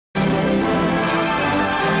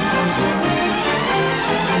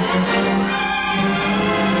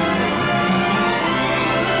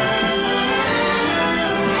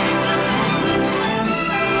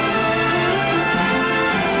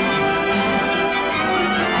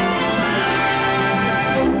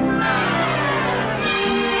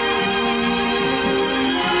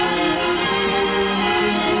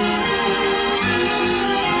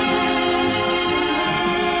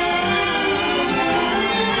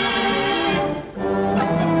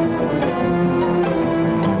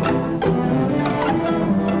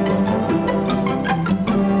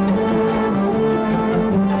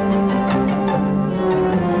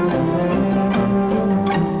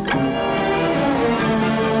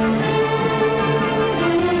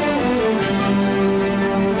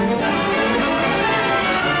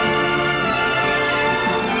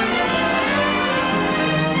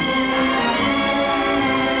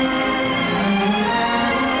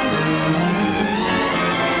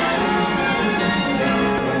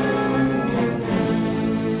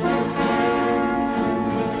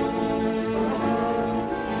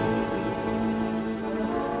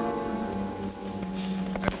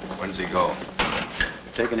When's he go?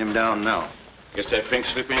 Taking him down now. Guess that pink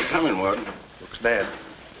slip ain't coming, Warden. Looks bad.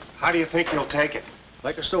 How do you think he'll take it?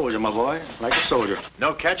 Like a soldier, my boy. Like a soldier.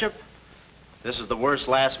 No ketchup? This is the worst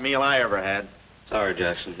last meal I ever had. Sorry,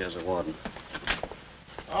 Jackson. Here's a warden.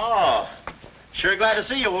 Oh, sure glad to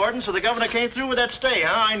see you, Warden. So the governor came through with that stay,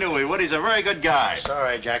 huh? I knew he would. He's a very good guy.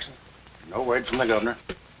 Sorry, Jackson. No word from the governor.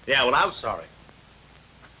 Yeah, well, I'm sorry.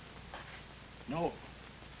 No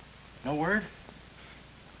word?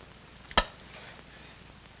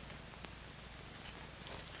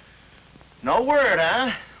 No word,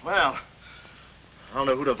 huh? Well, I don't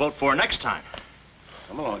know who to vote for next time.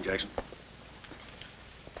 Come along, Jackson.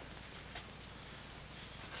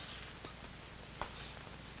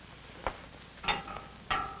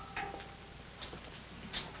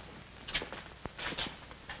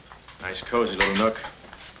 Nice, cozy little nook.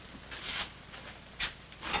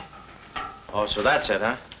 Oh, so that's it,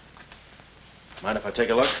 huh? Mind if I take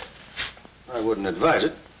a look? I wouldn't advise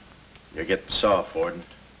it. You're getting soft, Warden.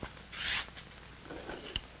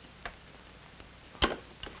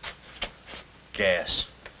 Gas.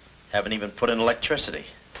 Haven't even put in electricity.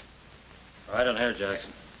 Right on here,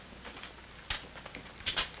 Jackson.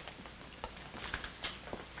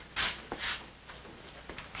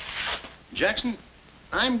 Jackson,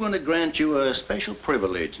 I'm going to grant you a special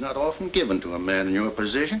privilege not often given to a man in your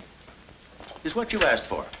position. It's what you asked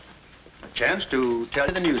for. A chance to tell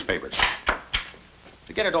you the newspapers.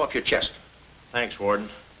 To get it off your chest. Thanks, Warden.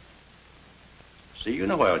 See you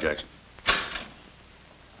in a while, Jackson.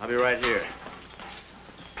 I'll be right here.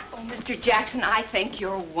 Oh, Mr. Jackson, I think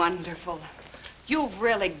you're wonderful. You've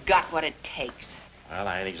really got what it takes. Well,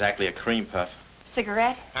 I ain't exactly a cream puff.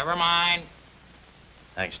 Cigarette? Never mind.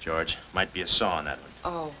 Thanks, George. Might be a saw on that one.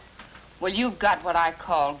 Oh, well, you've got what I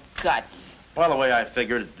call guts. Well, the way I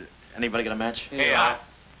figured... Anybody got a match? Yeah.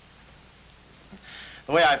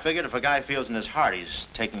 The way I figured, if a guy feels in his heart he's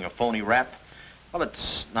taking a phony rap, well,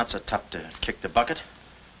 it's not so tough to kick the bucket.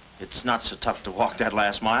 It's not so tough to walk that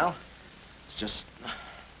last mile. It's just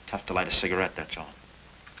tough to light a cigarette, that's all.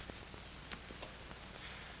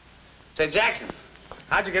 Say, Jackson,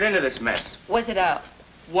 how'd you get into this mess? Was it a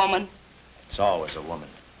woman? It's always a woman.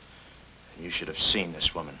 You should have seen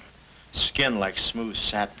this woman. Skin like smooth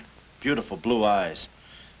satin, beautiful blue eyes,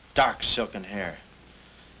 dark silken hair.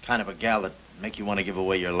 Kind of a gal that'd make you want to give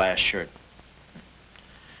away your last shirt.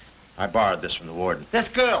 I borrowed this from the warden. This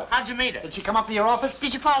girl, how'd you meet her? Did she come up to your office?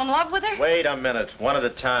 Did you fall in love with her? Wait a minute, one at a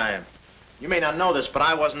time. You may not know this, but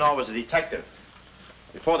I wasn't always a detective.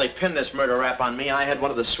 Before they pinned this murder rap on me, I had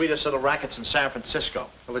one of the sweetest little rackets in San Francisco.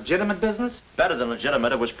 A legitimate business? Better than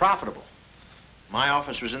legitimate, it was profitable. My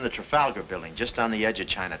office was in the Trafalgar building, just on the edge of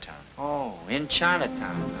Chinatown. Oh, in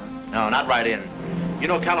Chinatown, No, not right in. You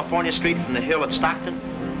know California Street from the hill at Stockton?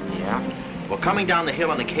 huh? Yeah. Well, coming down the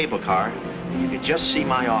hill in a cable car, you could just see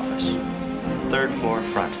my office. 3rd floor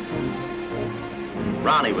front.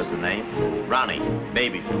 Ronnie was the name. Ronnie,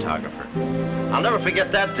 baby photographer. I'll never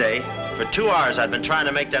forget that day. For 2 hours, I'd been trying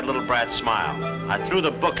to make that little brat smile. I threw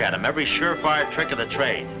the book at him, every surefire trick of the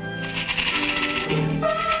trade.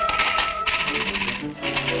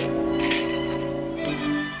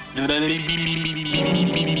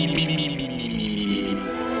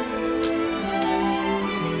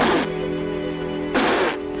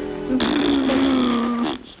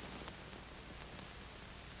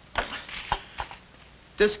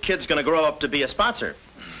 This kid's gonna grow up to be a sponsor.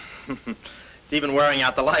 It's even wearing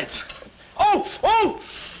out the lights. Oh! Oh!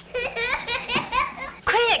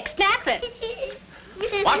 Quick, snap it.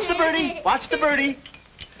 Watch the birdie! Watch the birdie!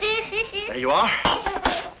 There you are.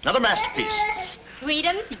 Another masterpiece.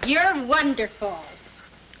 Sweetum, you're wonderful.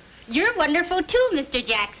 You're wonderful too, Mr.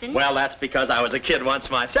 Jackson. Well, that's because I was a kid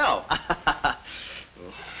once myself.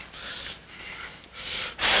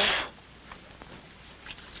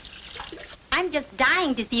 I'm just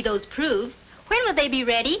dying to see those proofs. When will they be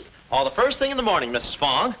ready? Oh, the first thing in the morning, Mrs.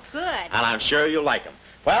 Fong. Good. And I'm sure you'll like them.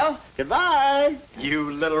 Well, goodbye.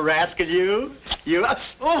 You little rascal, you. You.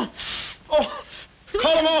 Oh! Sweetum,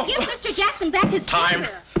 Call him off. give Mr. Jackson back his Time.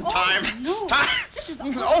 finger. Time. Oh, no. Time. This is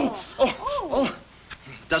Oh.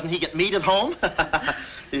 Doesn't he get meat at home?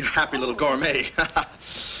 You happy little gourmet.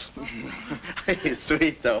 He's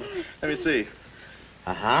sweet, though. Let me see.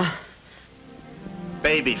 Uh-huh.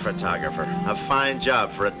 Baby photographer. A fine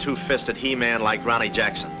job for a two-fisted he-man like Ronnie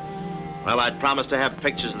Jackson. Well, I'd promised to have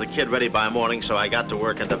pictures of the kid ready by morning, so I got to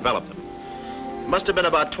work and developed them. It must have been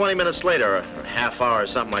about 20 minutes later, or a half hour or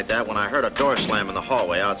something like that, when I heard a door slam in the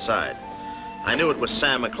hallway outside. I knew it was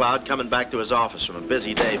Sam McCloud coming back to his office from a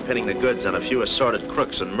busy day pinning the goods on a few assorted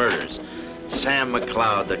crooks and murders. Sam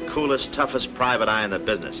McCloud, the coolest, toughest private eye in the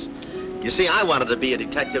business. You see, I wanted to be a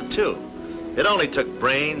detective, too. It only took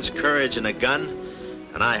brains, courage, and a gun,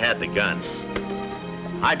 and I had the gun.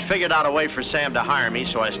 I'd figured out a way for Sam to hire me,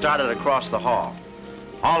 so I started across the hall.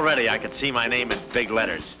 Already, I could see my name in big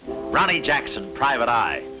letters. Ronnie Jackson, Private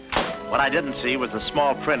Eye. What I didn't see was the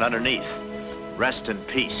small print underneath. Rest in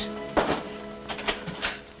peace.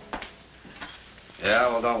 Yeah,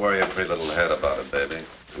 well, don't worry your pretty little head about it, baby.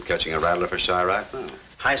 I'm catching a rattler for Chirac now.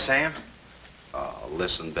 Hi, Sam. Oh,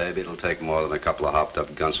 listen, baby, it'll take more than a couple of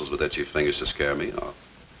hopped-up gunsels with itchy fingers to scare me off.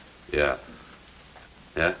 Yeah.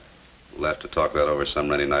 Yeah? We'll have to talk that over some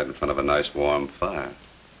rainy night in front of a nice warm fire.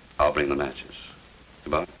 I'll bring the matches.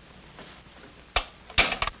 Goodbye.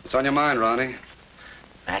 What's on your mind, Ronnie?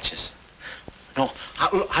 Matches. No,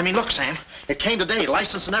 I mean, look, Sam. It came today,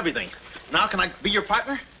 license and everything. Now can I be your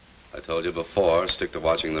partner? I told you before, stick to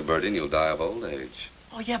watching the birdie and you'll die of old age.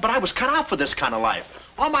 Oh, yeah, but I was cut out for this kind of life.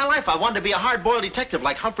 All my life, I wanted to be a hard-boiled detective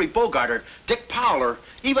like Humphrey Bogart or Dick Powell or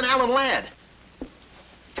even Alan Ladd.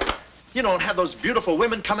 You know, and have those beautiful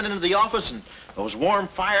women coming into the office and those warm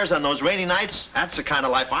fires on those rainy nights. That's the kind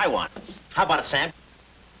of life I want. How about it, Sam?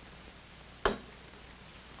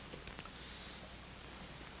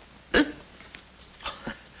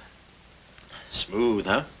 Smooth,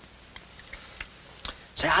 huh?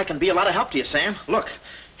 Say, I can be a lot of help to you, Sam. Look,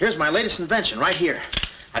 here's my latest invention right here.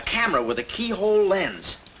 A camera with a keyhole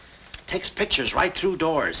lens. Takes pictures right through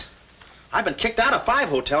doors. I've been kicked out of 5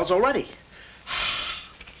 hotels already.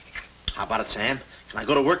 How about it, Sam? Can I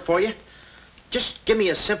go to work for you? Just give me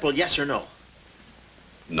a simple yes or no.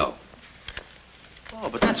 No. Oh,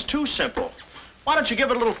 but that's too simple. Why don't you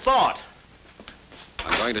give it a little thought?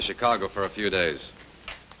 I'm going to Chicago for a few days.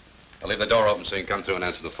 I'll leave the door open so you can come through and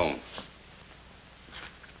answer the phone.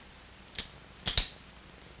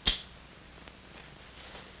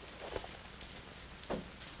 A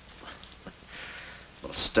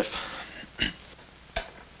little stiff.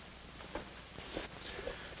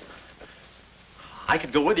 I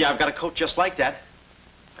could go with you. I've got a coat just like that.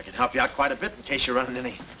 I can help you out quite a bit in case you're running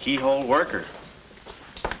any keyhole work or...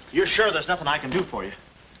 You're sure there's nothing I can do for you?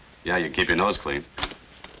 Yeah, you keep your nose clean.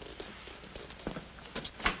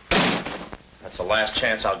 That's the last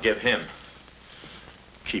chance I'll give him.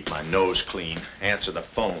 Keep my nose clean. Answer the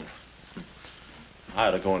phone. I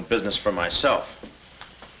ought to go in business for myself.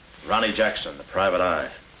 Ronnie Jackson, the Private Eye.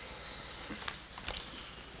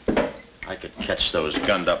 I could catch those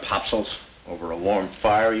gunned-up hopsels over a warm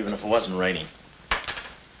fire, even if it wasn't raining.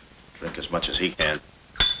 Drink as much as he can.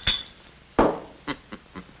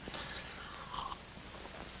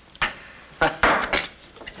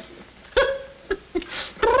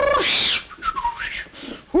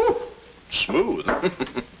 Whew, smooth.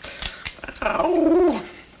 Ow.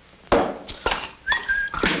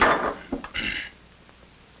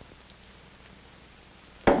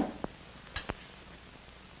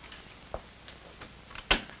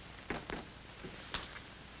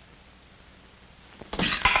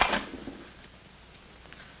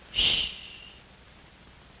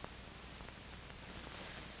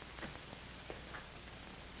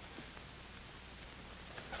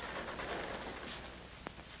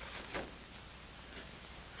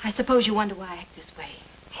 I suppose you wonder why I act this way.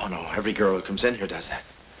 Oh, no, every girl who comes in here does that.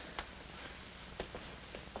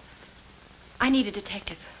 I need a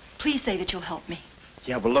detective. Please say that you'll help me.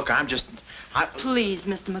 Yeah, well, look, Please,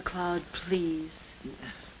 Mr. McCloud, please.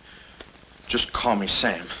 Just call me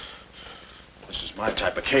Sam. This is my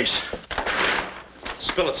type of case.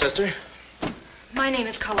 Spill it, sister. My name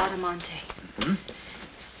is Carlotta Montay. Hmm?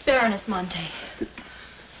 Baroness Montay.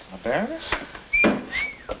 A baroness?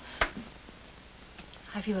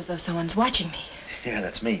 I feel as though someone's watching me. Yeah,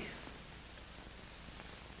 that's me.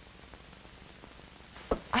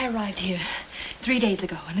 I arrived here 3 days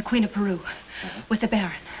ago in the Queen of Peru with the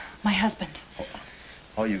Baron, my husband.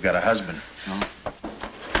 Oh, you've got a husband. Oh.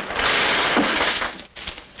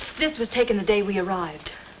 This was taken the day we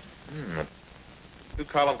arrived. You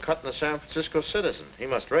call him cutting the San Francisco citizen. He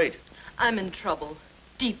must rate. I'm in trouble,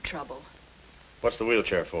 deep trouble. What's the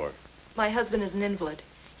wheelchair for? My husband is an invalid.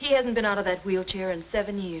 He hasn't been out of that wheelchair in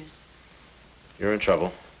 7 years. You're in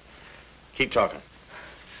trouble. Keep talking.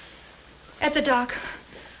 At the dock,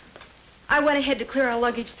 I went ahead to clear our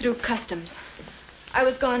luggage through customs. I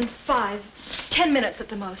was gone 5, 10 minutes at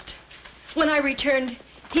the most. When I returned,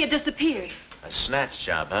 he had disappeared. A snatch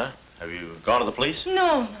job, huh? Have you gone to the police?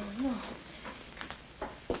 No.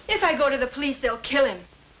 If I go to the police, they'll kill him.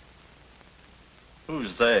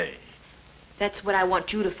 Who's they? That's what I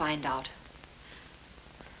want you to find out.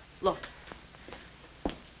 Look,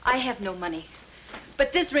 I have no money,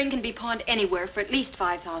 but this ring can be pawned anywhere for at least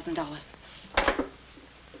 $5,000.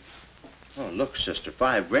 Oh, look, sister,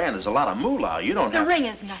 $5 grand is a lot of moolah. You don't The have... ring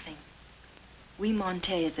is nothing. We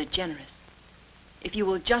Montays are generous. If you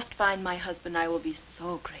will just find my husband, I will be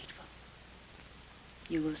so grateful.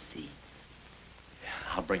 You will see.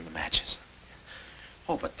 I'll bring the matches.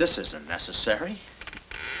 Oh, but this isn't necessary.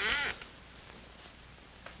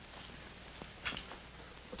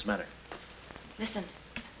 What's the matter? Listen,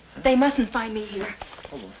 they mustn't find me here.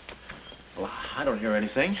 Hold on. Well, I don't hear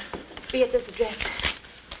anything. Be at this address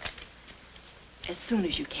as soon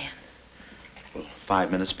as you can. Will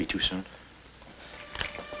 5 minutes be too soon?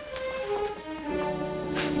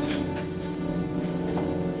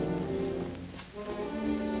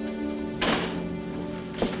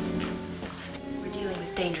 We're dealing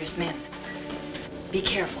with dangerous men. Be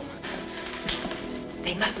careful.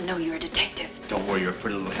 They mustn't know you're a detective. Don't worry your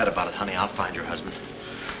pretty little head about it, honey. I'll find your husband.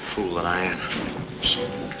 Fool that I am. Shh.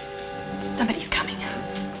 Somebody's coming.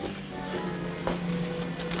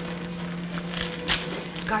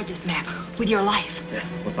 Guard this map with your life. Yeah,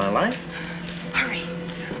 with my life? Hurry.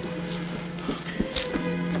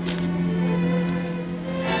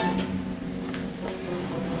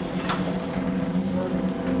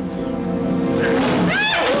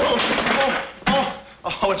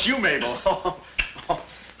 Oh, it's you, Mabel. Oh,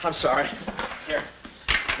 I'm sorry. Here,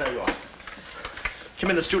 there you are. Come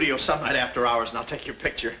in the studio some night after hours and I'll take your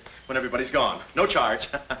picture when everybody's gone. No charge.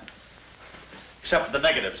 Except for the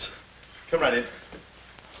negatives. Come right in.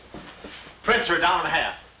 Prints are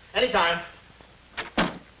 $1.50. Anytime.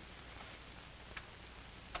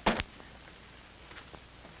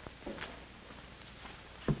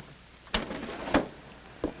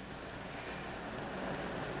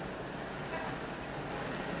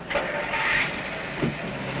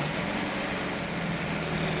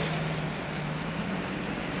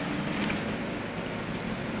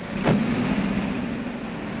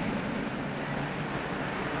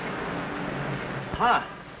 Huh.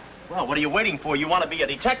 Well, what are you waiting for? You want to be a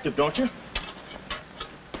detective, don't you?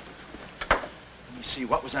 Let me see,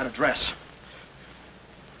 what was that address?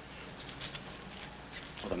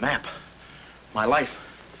 Oh, the map. My life.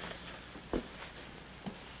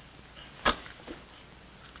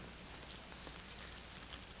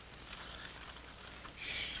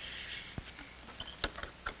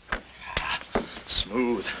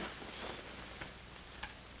 Smooth.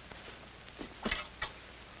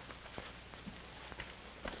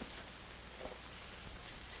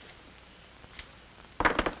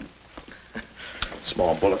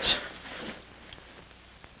 Small bullets.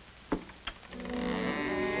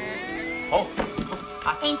 Oh.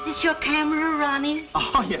 Ain't this your camera, Ronnie?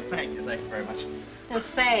 Oh, yeah, thank you very much. And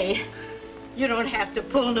say, you don't have to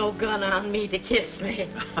pull no gun on me to kiss me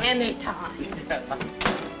anytime.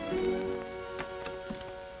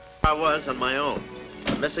 I was on my own.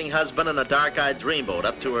 A missing husband and a dark-eyed dreamboat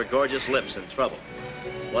up to her gorgeous lips in trouble.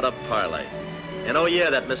 What a parlay. And oh yeah,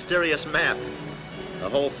 that mysterious map. The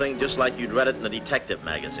whole thing just like you'd read it in a detective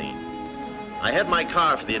magazine. I had my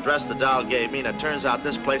car for the address the doll gave me, and it turns out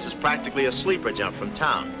this place is practically a sleeper jump from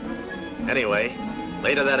town. Anyway,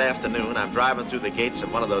 later that afternoon, I'm driving through the gates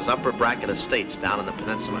of one of those upper bracket estates down in the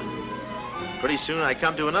peninsula. Pretty soon, I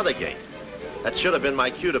come to another gate. That should have been my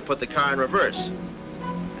cue to put the car in reverse.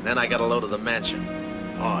 And then I got a load of the mansion.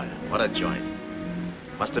 Oh, what a joint.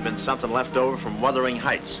 Must have been something left over from Wuthering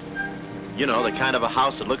Heights. You know, the kind of a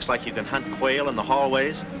house that looks like you can hunt quail in the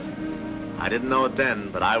hallways. I didn't know it then,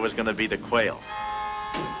 but I was going to be the quail.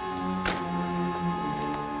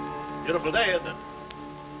 Beautiful day, isn't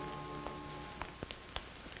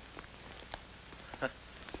it?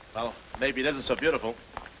 Well, maybe it isn't so beautiful.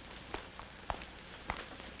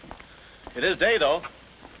 It is day, though.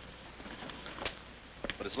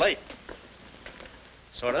 But it's late.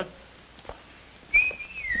 Sort of.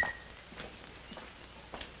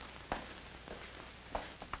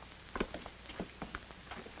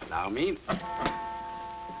 Allow me.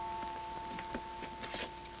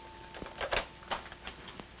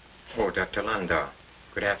 Oh, Dr. Landau.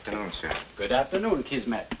 Good afternoon, sir. Good afternoon,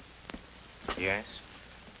 Kismet. Yes?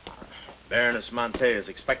 Baroness Montay is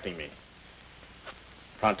expecting me.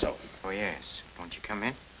 Pronto. Oh, yes. Won't you come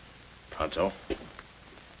in? Pronto.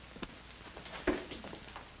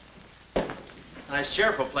 Nice,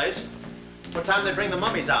 cheerful place. What time do they bring the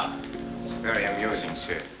mummies out? It's very amusing,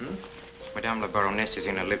 sir. Madame la Baroness is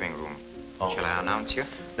in her living room. Oh. Shall I announce you?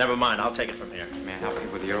 Never mind, I'll take it from here. May I help you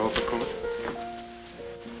with your overcoat?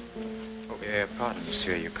 Oh, pardon me,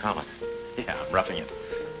 sir, your collar. Yeah, I'm roughing it.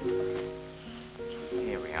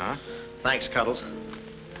 Here we are. Thanks, Cuddles.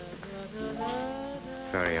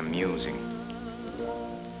 Very amusing.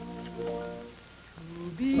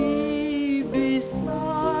 To be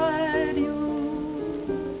beside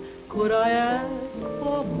you could I ask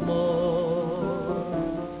for more?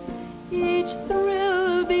 Each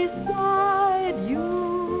thrill beside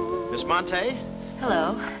you. Miss Montay?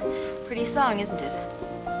 Hello. Pretty song, isn't it?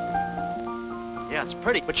 Yeah, it's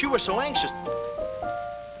pretty, but you were so anxious.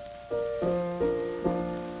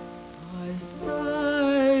 I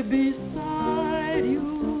sigh beside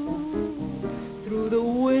you through the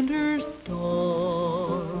winter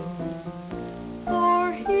storm.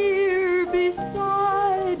 For here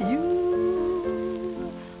beside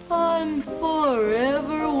you, I'm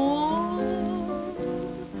forever warm.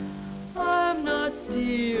 I'm not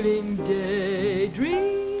stealing daydreams.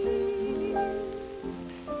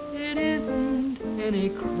 It isn't any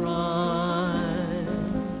crime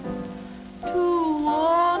to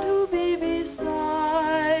want to be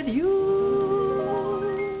beside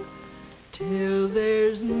you till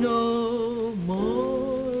there's no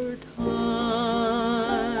more time.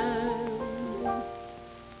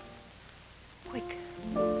 Quick.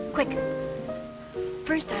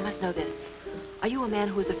 First, I must know this. Are you a man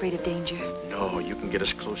who is afraid of danger? No, you can get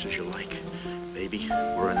as close as you like. Baby,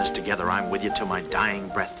 we're in this together. I'm with you till my dying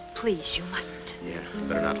breath. Please, you mustn't. Yeah,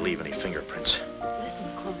 better not leave any fingerprints.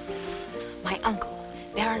 Listen closely. My uncle,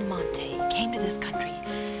 Baron Montay, came to this country.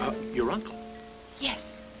 Your uncle? Yes.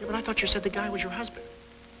 Yeah, but I thought you said the guy was your husband.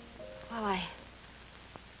 Well,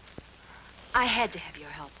 I had to have your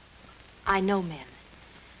help. I know men.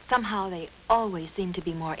 Somehow they always seem to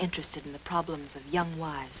be more interested in the problems of young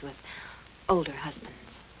wives with older husbands.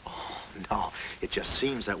 Oh, no, it just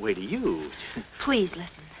seems that way to you. Please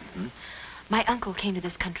listen. My uncle came to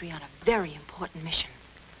this country on a very important mission.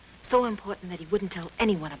 So important that he wouldn't tell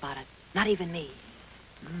anyone about it, not even me.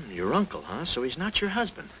 Your uncle, huh? So he's not your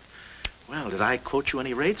husband. Well, did I quote you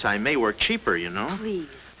any rates? I may work cheaper, you know. Please,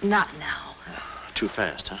 not now. Too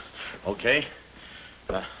fast, huh? Okay.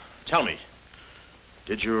 Tell me,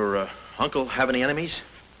 did your uncle have any enemies?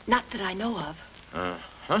 Not that I know of.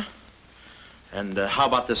 Huh? And how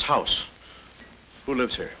about this house? Who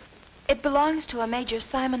lives here? It belongs to a Major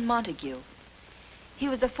Simon Montague. He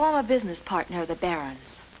was a former business partner of the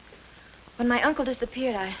Baron's. When my uncle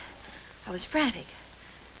disappeared, I was frantic.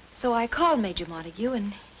 So I called Major Montague,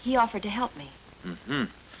 and he offered to help me.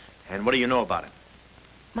 And what do you know about him?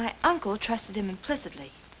 My uncle trusted him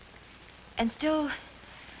implicitly. And still,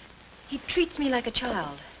 he treats me like a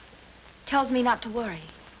child. Tells me not to worry.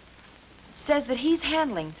 Says that he's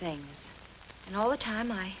handling things. And all the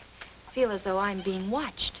time, I feel as though I'm being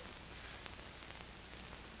watched.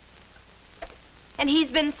 And he's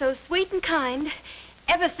been so sweet and kind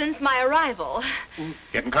ever since my arrival.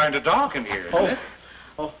 Getting kind of dark in here, isn't it?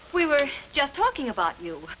 We were just talking about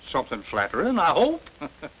you. Something flattering, I hope.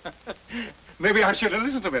 Maybe I should have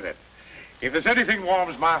listened a minute. If there's anything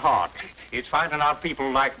warms my heart, it's finding out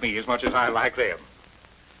people like me as much as I like them.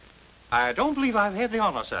 I don't believe I've had the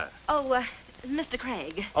honor, sir. Oh, Mr.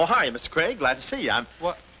 Craig. Oh, hi, Mr. Craig. Glad to see you.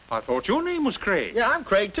 What? I thought your name was Craig. Yeah, I'm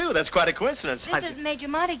Craig, too. That's quite a coincidence. This is Major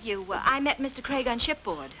Montague. I met Mr. Craig on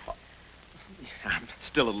shipboard. I'm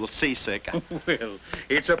still a little seasick. Well,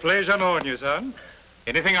 it's a pleasure knowing you, son.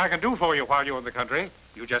 Anything I can do for you while you're in the country,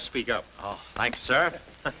 you just speak up. Oh, thank you, sir.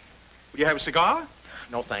 Would you have a cigar?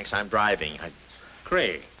 No, thanks. I'm driving.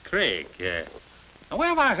 Craig. Now, where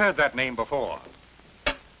have I heard that name before?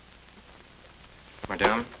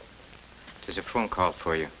 Madame, there's a phone call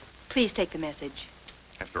for you. Please take the message.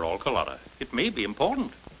 After all, Carlotta, it may be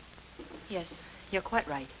important. Yes, you're quite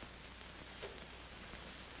right.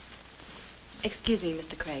 Excuse me,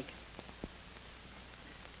 Mr. Craig.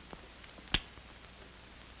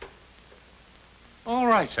 All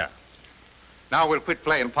right, sir. Now we'll quit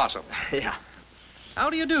playing possum. Yeah.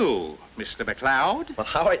 How do you do, Mr. McCloud? Well,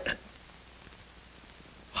 how are you?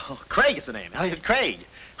 Oh, Craig is the name. Elliot Craig.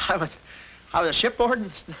 I was shipboard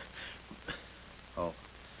and...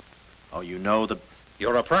 Oh, you know the...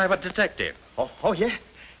 You're a private detective. Oh, yeah.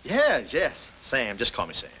 Yes. Sam, just call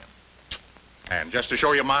me Sam. And just to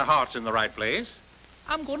show you my heart's in the right place,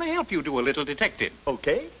 I'm going to help you do a little detecting.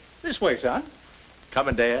 Okay. This way, son.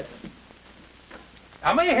 Coming, Dad.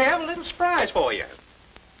 I may have a little surprise for you.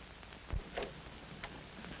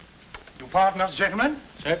 You pardon us, gentlemen?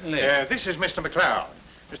 Certainly. This is Mr. McCloud.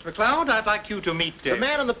 Mr. McCloud, I'd like you to meet... The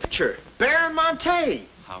man in the picture, Baron Montay.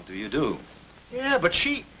 How do you do? Yeah, but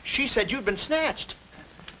she said you'd been snatched.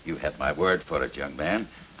 You have my word for it, young man.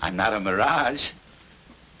 I'm not a mirage.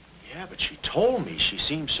 Yeah, but she told me. She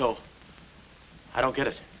seemed so... I don't get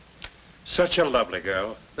it. Such a lovely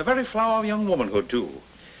girl. The very flower of young womanhood, too.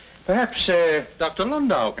 Perhaps, Dr.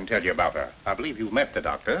 Lundau can tell you about her. I believe you've met the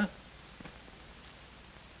doctor.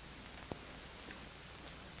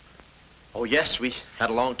 Oh, yes, we had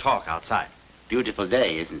a long talk outside. Beautiful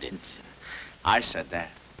day, isn't it? I said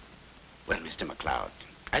that. Well, Mr. McCloud,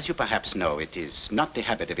 as you perhaps know, it is not the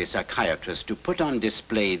habit of a psychiatrist to put on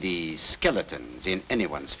display the skeletons in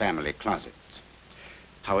anyone's family closet.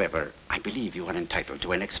 However, I believe you are entitled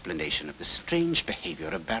to an explanation of the strange behavior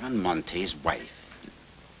of Baron Montay's wife.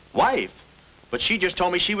 Wife? But she just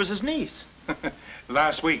told me she was his niece.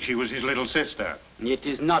 Last week, she was his little sister. It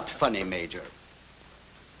is not funny, Major.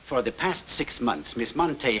 For the past 6 months, Miss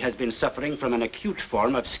Montay has been suffering from an acute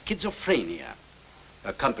form of schizophrenia,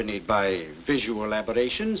 accompanied by visual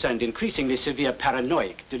aberrations and increasingly severe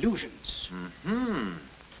paranoid delusions. Mm-hmm.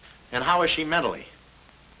 And how is she mentally?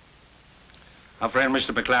 Our friend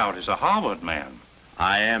Mr. McCloud is a Harvard man.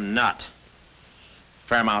 I am not.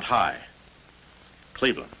 Fairmount High.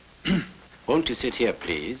 Cleveland. Won't you sit here,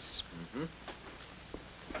 please?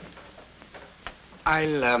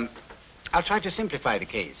 Mm-hmm. I'll try to simplify the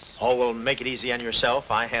case. Oh, well, make it easy on yourself.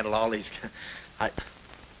 I handle all these...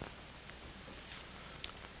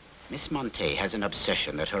 Miss Montay has an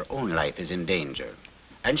obsession that her own life is in danger.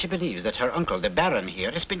 And she believes that her uncle, the Baron here,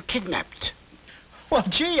 has been kidnapped. Well,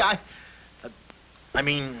 gee, I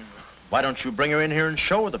mean, why don't you bring her in here and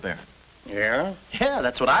show her the Baron? Yeah? Yeah,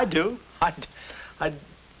 that's what I'd do. I'd...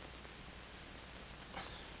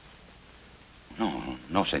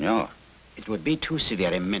 No, senor. It would be too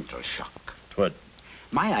severe a mental shock. Twould.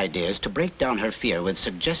 My idea is to break down her fear with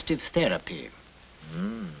suggestive therapy.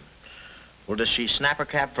 Well, does she snap her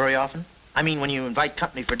cap very often? I mean, when you invite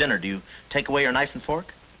company for dinner, do you take away her knife and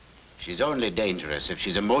fork? She's only dangerous if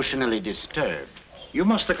she's emotionally disturbed. You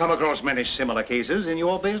must have come across many similar cases in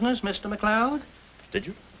your business, Mr. McCloud. Did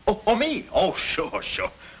you? Oh, me? Oh, sure.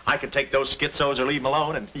 I can take those schizos or leave them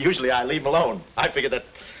alone, and usually I leave them alone. I figure that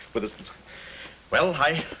with a... Well,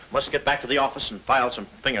 I must get back to the office and file some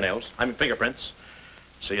fingerprints.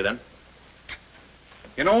 See you then.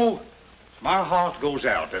 You know, my heart goes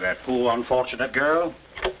out to that poor, unfortunate girl.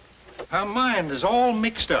 Her mind is all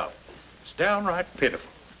mixed up. It's downright pitiful.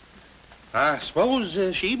 I suppose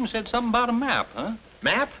she even said something about a map, huh?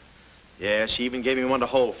 Map? Yeah, she even gave me one to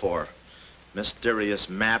hold for. Mysterious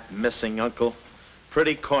map, missing uncle.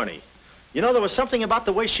 Pretty corny. You know, there was something about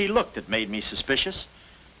the way she looked that made me suspicious.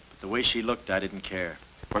 But the way she looked, I didn't care.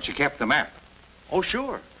 But she kept the map. Oh,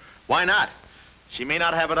 sure. Why not? She may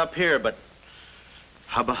not have it up here, but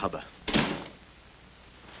hubba.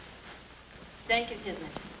 Thank you, Kismet.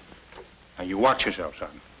 Now, you watch yourself,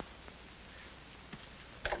 son.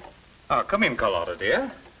 Oh, come in, Carlotta,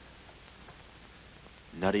 dear.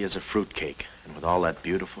 Nutty as a fruitcake, and with all that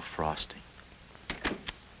beautiful frosting.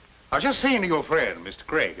 I was just saying to your friend, Mr.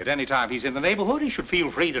 Craig, at any time he's in the neighborhood, he should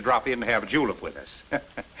feel free to drop in and have a julep with us.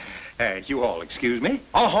 You all excuse me?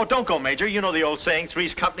 Oh, don't go, Major. You know the old saying,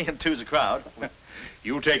 three's company and two's a crowd.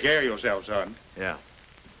 You take care of yourself, son. Yeah.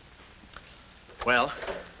 Well,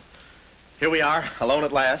 here we are, alone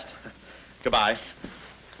at last. Goodbye.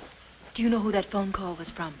 Do you know who that phone call was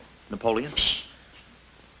from? Napoleon? Shh.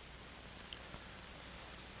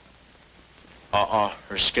 Her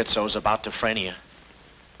schizo's about to frania.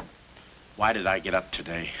 Why did I get up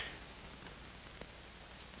today?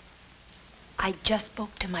 I just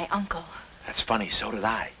spoke to my uncle. That's funny, so did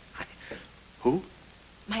I. Who?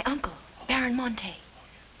 My uncle, Baron Montay.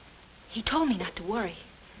 He told me not to worry.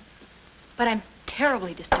 But I'm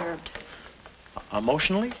terribly disturbed.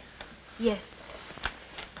 Emotionally? Yes.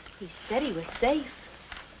 He said he was safe.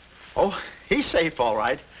 Oh, he's safe, all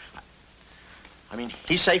right. I mean,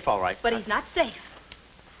 he's safe, all right. But he's not safe.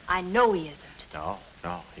 I know he isn't.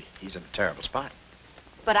 No, he's in a terrible spot.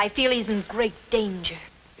 But I feel he's in great danger.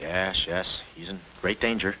 Yes, he's in great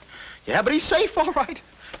danger. Yeah, but he's safe, all right.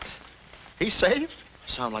 He's safe.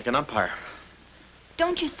 Sound like an umpire.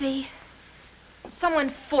 Don't you see?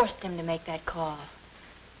 Someone forced him to make that call.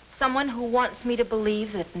 Someone who wants me to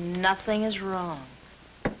believe that nothing is wrong.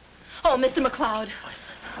 Oh, Mr. McCloud,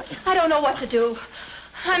 I don't know what to do.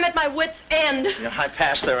 I'm at my wit's end. Yeah, I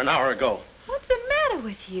passed there an hour ago. What's the matter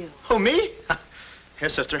with you? Oh, me? Here,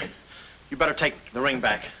 sister. You better take the ring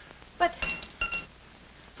back. But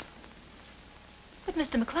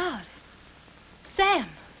Mr. McCloud, Sam,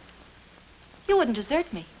 you wouldn't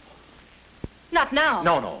desert me. Not now.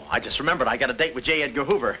 No. I just remembered I got a date with J. Edgar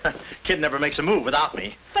Hoover. Kid never makes a move without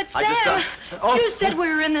me. But Sam, you said we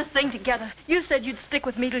were in this thing together. You said you'd stick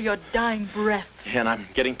with me till your dying breath. Yeah, and I'm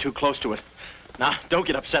getting too close to it. Now, don't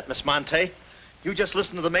get upset, Miss Montay. You just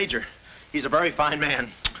listen to the Major. He's a very fine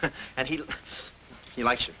man. And he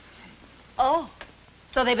likes you. Oh,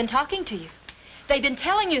 so they've been talking to you. They've been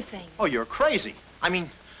telling you things. Oh, you're crazy. I mean,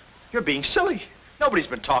 you're being silly. Nobody's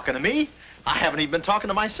been talking to me. I haven't even been talking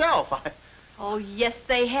to myself. Oh, yes,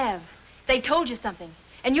 they have. They told you something.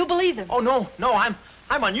 And you believe him? Oh, no, I'm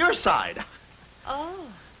on your side. Oh.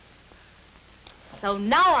 So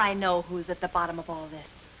now I know who's at the bottom of all this.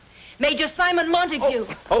 Major Simon Montague.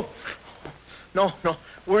 Oh. No,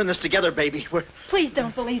 we're in this together, baby. Please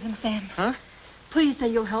don't believe him, Sam. Huh? Please say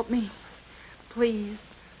you'll help me. Please.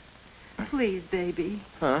 Please, baby.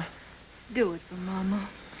 Huh? Do it for Mama.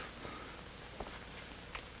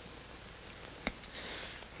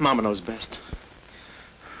 Mama knows best.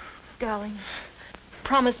 Darling,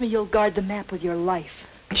 promise me you'll guard the map with your life.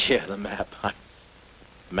 Yeah, the map.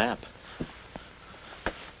 Map?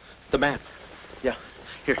 The map. Yeah.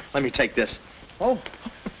 Here, let me take this. Oh,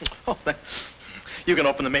 you can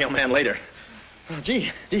open the mailman later. Oh,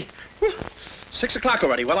 gee. 6 o'clock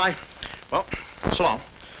already. Well, so long.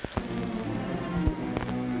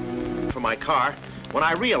 For my car, when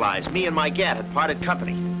I realized me and my gat had parted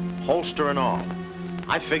company, holster and all,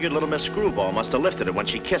 I figured little Miss Screwball must have lifted it when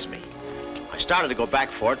she kissed me. I started to go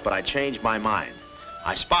back for it, but I changed my mind.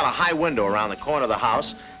 I spot a high window around the corner of the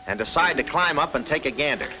house and decide to climb up and take a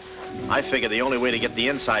gander. I figured the only way to get the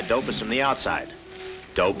inside dope is from the outside.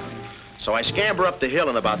 Dope. So I scamper up the hill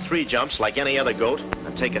in about 3 jumps like any other goat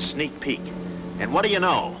and take a sneak peek. And what do you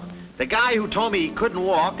know? The guy who told me he couldn't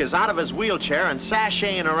walk is out of his wheelchair and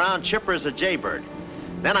sashaying around chipper as a jaybird.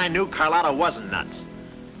 Then I knew Carlotta wasn't nuts.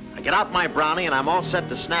 I get out my brownie and I'm all set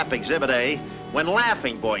to snap Exhibit A when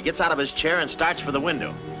Laughing Boy gets out of his chair and starts for the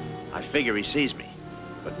window. I figure he sees me.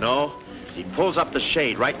 But no, he pulls up the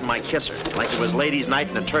shade right in my kisser, like it was ladies' night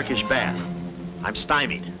in a Turkish bath. I'm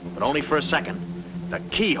stymied, but only for a second. The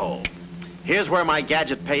keyhole. Here's where my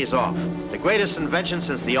gadget pays off. The greatest invention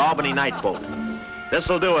since the Albany night boat.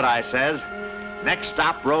 This'll do it, I says. Next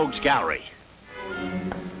stop, Rogue's Gallery.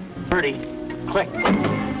 Birdie, quick.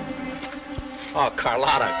 Oh,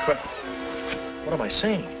 Carlotta, quick. What am I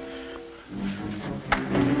saying?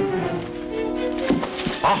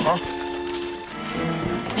 Uh-huh.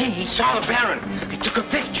 Hey, he saw the Baron. He took a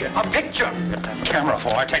picture. A picture? Get that camera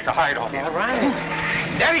before I take the hide off. All right.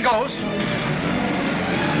 There he goes.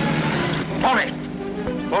 Tony,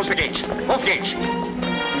 close the gates. Both gates.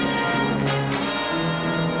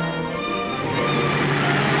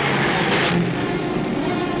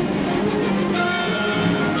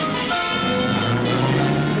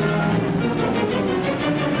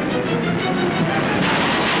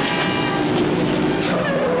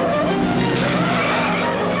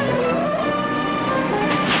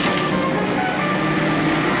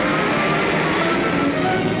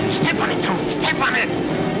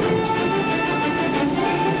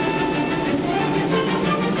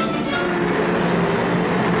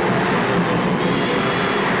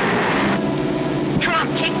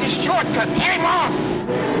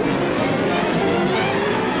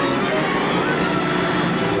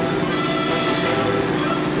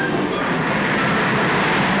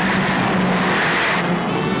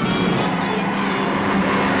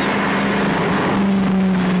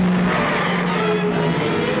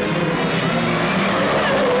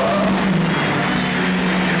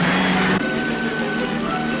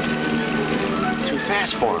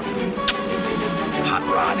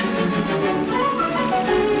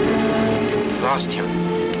 Lost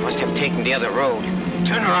him. Must have taken the other road.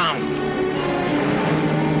 Turn around.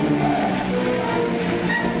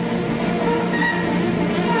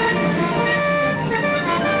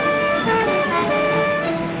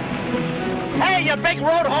 Hey, you big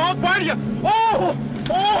road hog, where do you... Oh!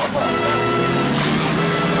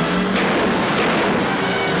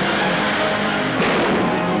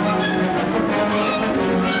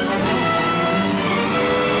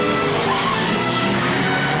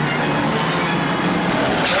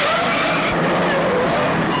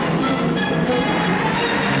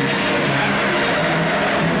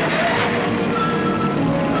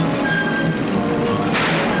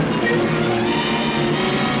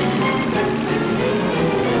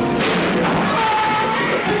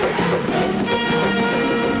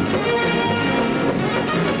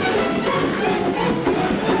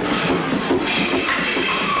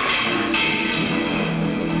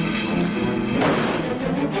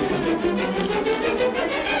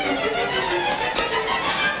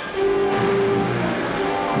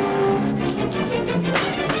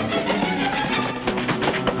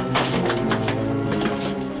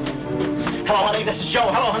 This is Joe.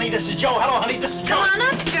 Hello, honey, this is Joe. Come on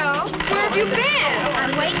up, Joe. Where have you been?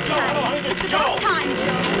 I'm waiting, honey. It's about time,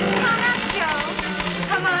 Joe. Come on up, Joe.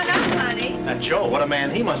 Come on up, honey. Joe, what a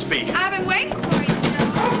man he must be. I've been waiting for you,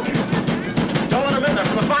 Joe. Don't let him in. They're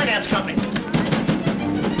from the finance company.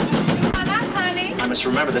 Come on up, honey. I must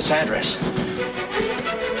remember this address.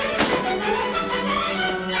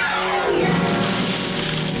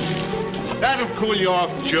 That'll cool you off,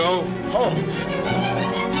 Joe. Oh.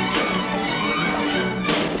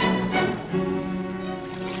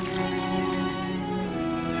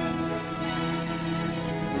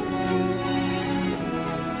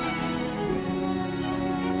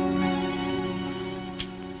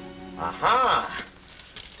 Aha!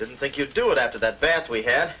 Didn't think you'd do it after that bath we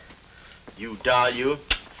had. You doll, you.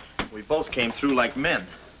 We both came through like men.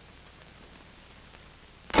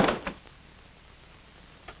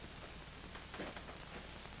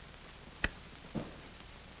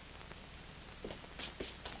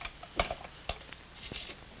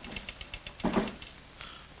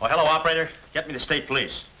 Oh, hello, operator. Get me the state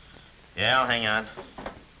police. Yeah, I'll hang on.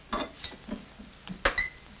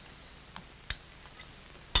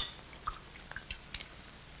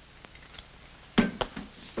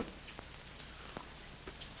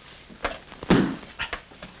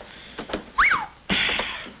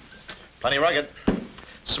 Plenty rugged.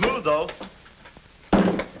 Smooth, though.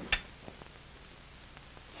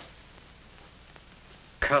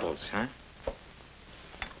 Cuddles, huh?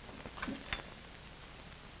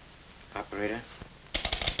 Operator?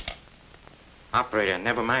 Operator,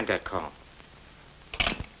 never mind that call.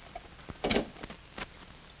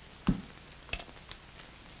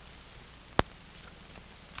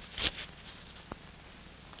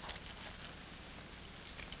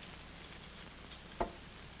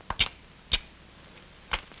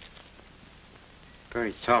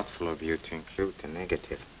 Very thoughtful of you to include the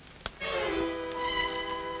negative.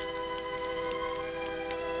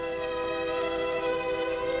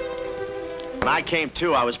 When I came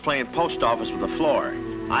to, I was playing post office with the floor.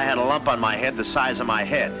 I had a lump on my head the size of my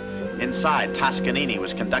head. Inside, Toscanini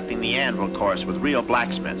was conducting the anvil course with real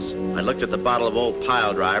blacksmiths. I looked at the bottle of old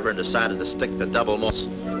pile driver and decided to stick the double malt.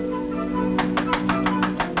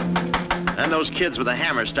 Then those kids with the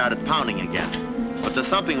hammer started pounding again. But the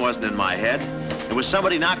thumping wasn't in my head. It was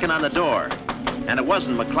somebody knocking on the door. And it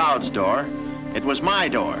wasn't McCloud's door. It was my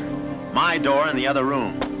door. My door in the other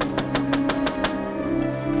room.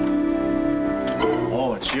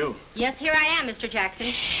 Oh, it's you. Yes, here I am, Mr.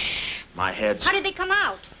 Jackson. My head's... How did they come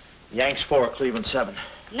out? Yanks 4, Cleveland 7.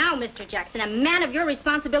 Now, Mr. Jackson, a man of your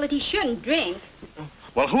responsibility shouldn't drink.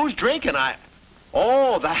 Well, who's drinking?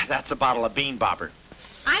 Oh, that's a bottle of Bean Bobber.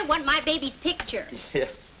 I want my baby's picture. Yeah.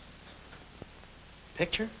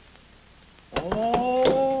 Picture?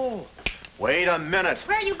 Oh. Wait a minute.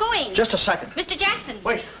 Where are you going? Just a second. Mr. Jackson.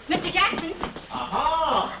 Wait. Mr. Jackson.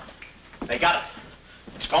 Aha! They got it.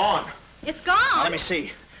 It's gone. It's gone. Now, let me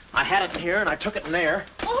see. I had it in here, and I took it in there.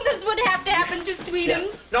 Oh, this would have to happen to Sweetums. Yeah.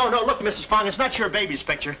 No, look, Mrs. Fong, it's not your baby's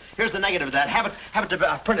picture. Here's the negative of that. Have it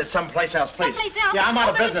printed someplace else, please. Someplace else? Yeah, I'm out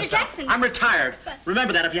of but business Mr. now. Jackson. I'm retired. But...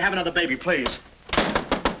 Remember that if you have another baby, please.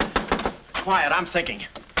 Quiet, I'm thinking.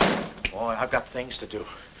 Boy, I've got things to do.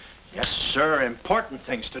 Yes, sir, important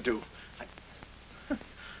things to do.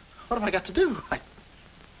 What have I got to do?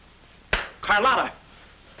 Carlotta!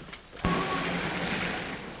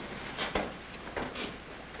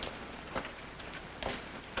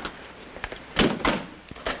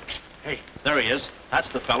 Hey, there he is. That's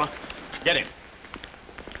the fella. Get him.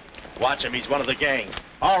 Watch him. He's one of the gang.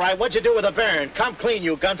 All right, what'd you do with the baron? Come clean,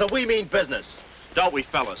 you gunzo. We mean business. Don't we,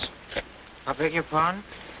 fellas? I beg your pardon?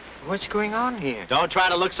 What's going on here? Don't try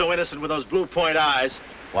to look so innocent with those blue point eyes.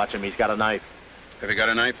 Watch him. He's got a knife. Have you got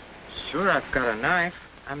a knife? Sure, I've got a knife.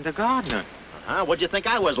 I'm the gardener. What'd you think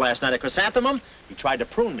I was last night, a chrysanthemum? He tried to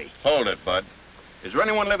prune me. Hold it, Bud. Is there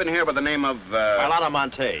anyone living here by the name of, Carlotta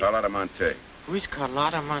Montay. Carlotta Montay. Who is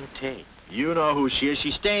Carlotta Montay? You know who she is.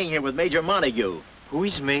 She's staying here with Major Montague. Who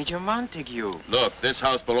is Major Montague? Look, this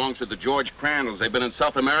house belongs to the George Crandalls. They've been in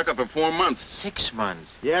South America for 4 months. 6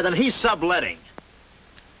 months. Yeah, then he's subletting.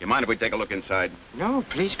 You mind if we take a look inside? No,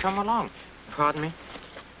 please come along. Pardon me?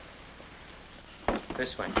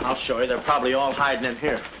 This way. I'll show you. They're probably all hiding in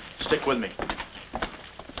here. Stick with me.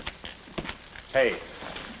 Hey,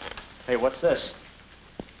 what's this?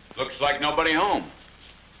 Looks like nobody home.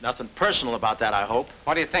 Nothing personal about that, I hope.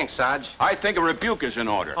 What do you think, Sarge? I think a rebuke is in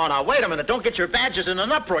order. Oh, now, wait a minute. Don't get your badges in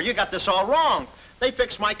an uproar. You got this all wrong. They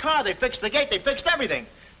fixed my car. They fixed the gate. They fixed everything.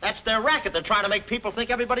 That's their racket. They're trying to make people think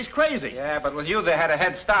everybody's crazy. Yeah, but with you, they had a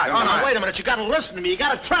head start. Oh, now, wait a minute. You got to listen to me. You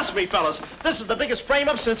got to trust me, fellas. This is the biggest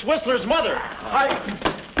frame-up since Whistler's mother.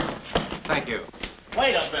 Thank you.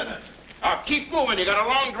 Wait a minute. Now, keep moving. You got a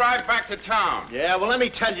long drive back to town. Yeah, well, let me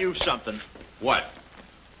tell you something. What?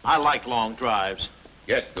 I like long drives.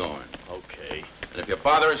 Get going. Okay. And if you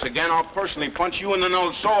bother us again, I'll personally punch you in the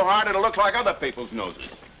nose so hard it'll look like other people's noses.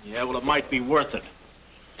 Yeah, well, it might be worth it.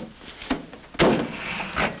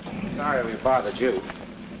 Sorry we bothered you.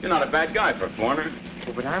 You're not a bad guy for a foreigner.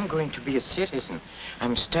 Oh, but I'm going to be a citizen.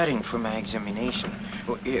 I'm studying for my examination.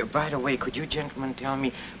 Oh, by the way, could you gentlemen tell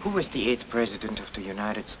me who was the 8th president of the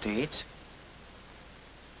United States?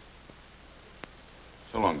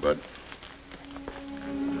 So long, Bud.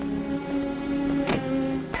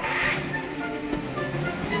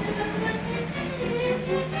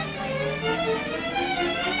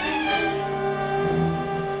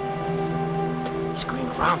 He's going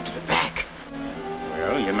around to the back.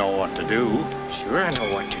 Well, you know what to do. Sure, I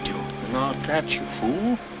know what to do. Not that, you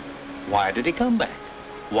fool. Why did he come back?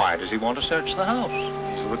 Why does he want to search the house?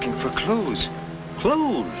 He's looking for clues.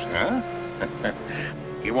 Clues, huh?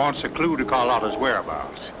 He wants a clue to Carlotta's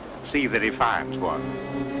whereabouts. See that he finds one.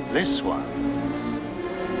 This one.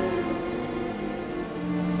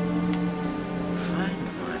 Find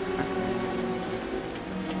one.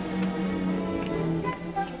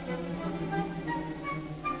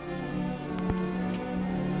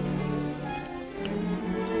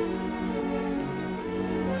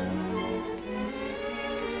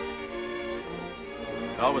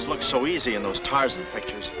 It always looks so easy in those Tarzan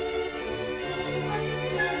pictures.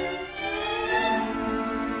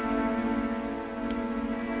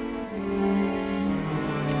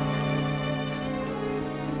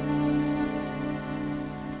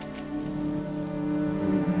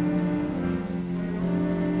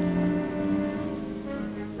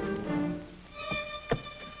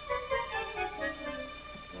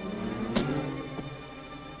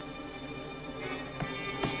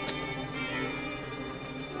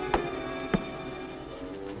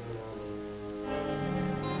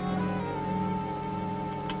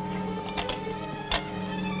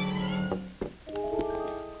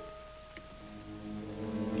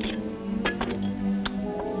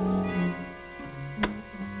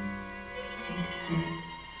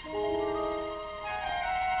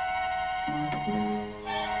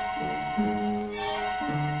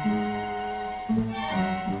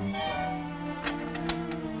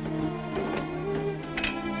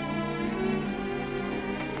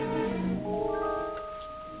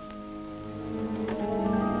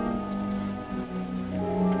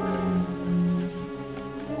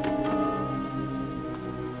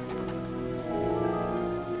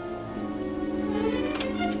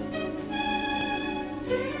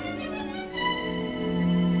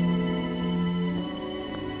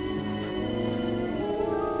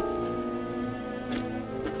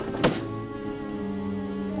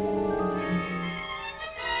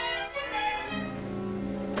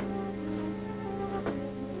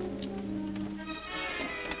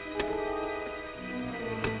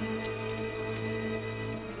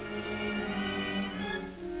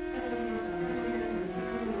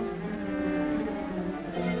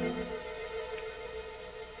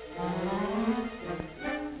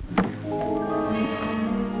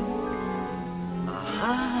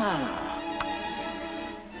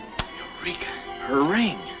 Her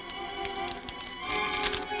ring.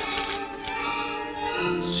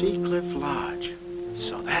 Sea Cliff Lodge.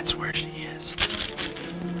 So that's where she is.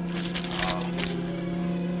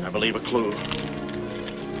 Oh, I believe a clue.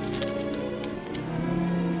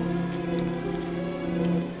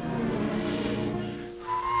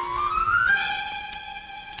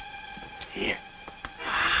 Here.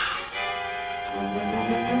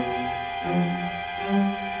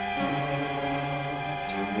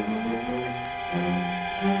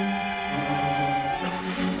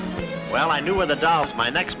 Well, I knew where the doll was. My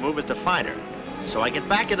next move is to find her. So I get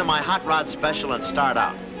back into my hot rod special and start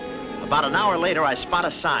out. About an hour later, I spot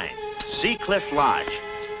a sign, Sea Cliff Lodge.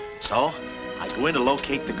 So I go in to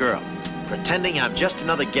locate the girl, pretending I'm just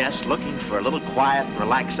another guest looking for a little quiet and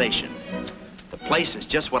relaxation. The place is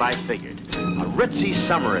just what I figured, a ritzy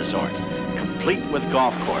summer resort, complete with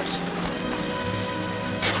golf course.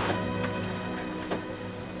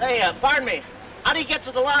 Hey, pardon me. How do you get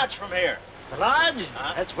to the lodge from here? The lodge?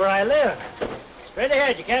 That's where I live. Straight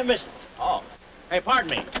ahead, you can't miss it. Oh. Hey,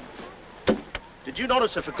 pardon me. Did you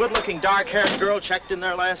notice if a good-looking, dark-haired girl checked in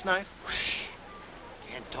there last night?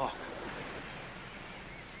 Can't talk.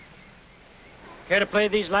 Care to play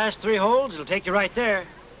these last 3 holes? It'll take you right there.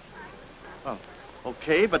 Oh,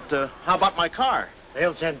 okay, but how about my car?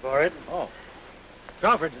 They'll send for it. Oh.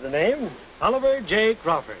 Crawford's the name. Oliver J.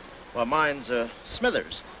 Crawford. Well, mine's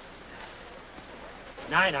Smithers.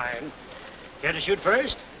 9 iron. Care to shoot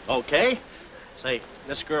first? Okay. Say,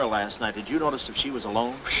 this girl last night, did you notice if she was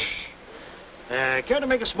alone? Care to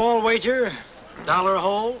make a small wager? $1 a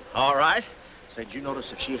hole? All right. Say, did you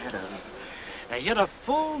notice if she had a... You hit a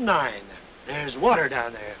full 9. There's water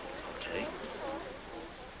down there. Okay.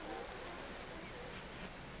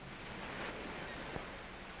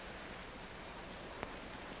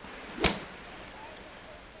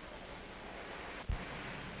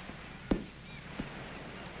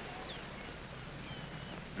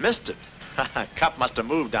 Missed it. Cup must have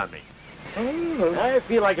moved on me. Oh, I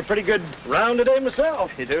feel like a pretty good round today myself.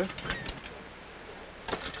 You do?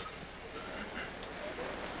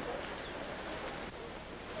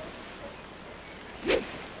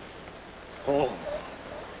 Oh.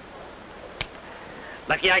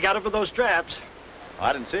 Lucky I got it with those straps. Oh,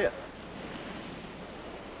 I didn't see it.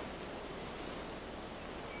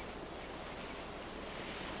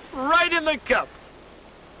 Right in the cup.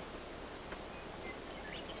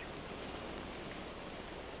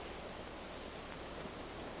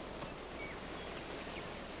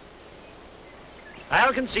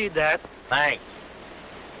 I'll concede that. Thanks.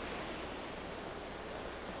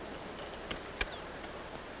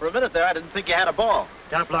 For a minute there, I didn't think you had a ball.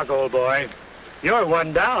 Tough luck, old boy. You're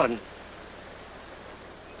one down.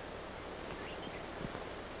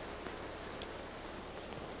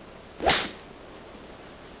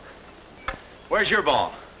 Where's your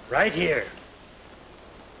ball? Right here.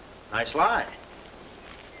 Nice lie.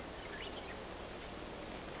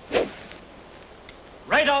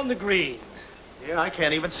 Right on the green. Yeah, I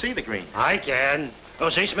can't even see the green. I can. Oh,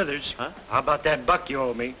 say, Smithers. Huh? How about that buck you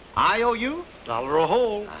owe me? I owe you? $1 a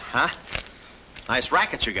hole. Uh-huh. Nice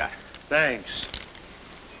racket you got. Thanks.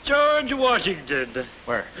 George Washington.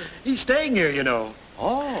 Where? He's staying here, you know.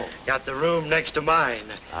 Oh. Got the room next to mine.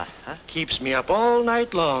 Uh-huh. Keeps me up all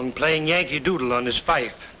night long playing Yankee Doodle on his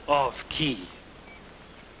fife. Off key.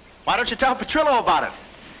 Why don't you tell Petrillo about it?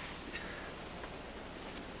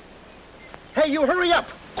 Hey, you hurry up.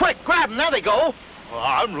 Quick, grab them. There they go. Well,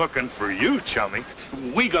 I'm looking for you, chummy.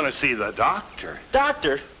 We gonna see the doctor.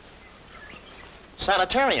 Doctor?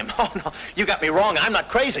 Sanitarium. Oh, no. You got me wrong. I'm not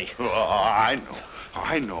crazy. Oh,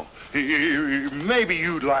 I know. Maybe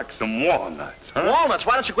you'd like some walnuts, huh? Walnuts?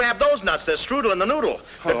 Why don't you grab those nuts? There's strudel in the noodle.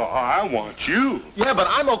 Oh, I want you. Yeah, but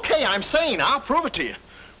I'm okay. I'm sane. I'll prove it to you.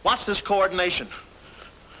 Watch this coordination.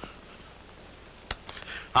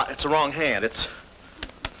 It's the wrong hand. It's...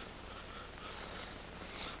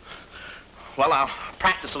 Well, I'll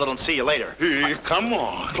practice a little and see you later. Hey, come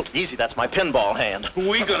on. Easy, that's my pinball hand.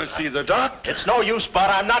 We gonna see the doctor. It's no use, Bud.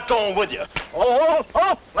 I'm not going with you.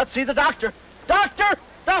 Oh, let's see the doctor. Doctor!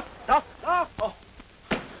 Oh.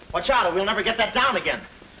 Watch out, or we'll never get that down again.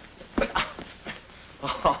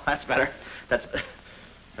 Oh, that's better.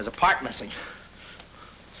 There's a part missing.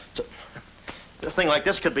 A thing like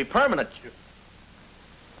this could be permanent.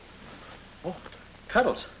 Oh,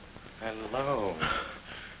 Cuddles. Hello.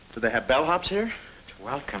 Do they have bellhops here?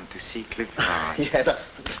 Welcome to see Clifford. Yeah, the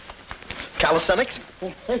calisthenics.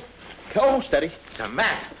 Hey, go, steady. The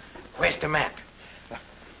map. Where's the map?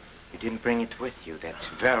 You didn't bring it with you. That's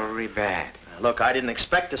very bad. Look, I didn't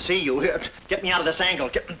expect to see you here. Get me out of this angle.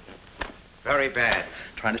 Very bad.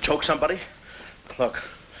 Trying to choke somebody? Look,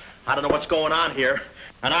 I don't know what's going on here,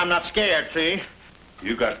 and I'm not scared, see?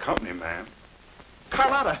 You got company, ma'am.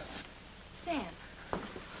 Carlotta. Sam.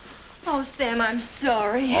 Oh, Sam, I'm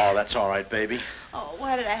sorry. Oh, that's all right, baby. Oh,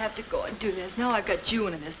 why did I have to go and do this? Now I've got you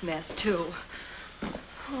in this mess, too.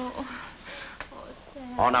 Oh,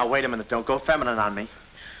 Sam. Oh, now, wait a minute. Don't go feminine on me.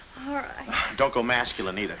 All right. Don't go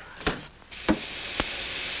masculine, either.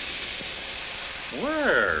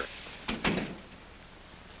 Where?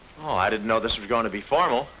 Oh, I didn't know this was going to be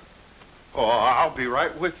formal. Oh, I'll be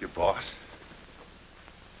right with you, boss.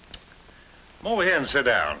 Come over here and sit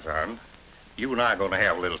down, son. You and I are going to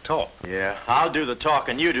have a little talk. Yeah, I'll do the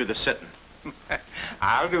talking, you do the sitting.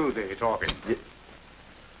 I'll do the talking.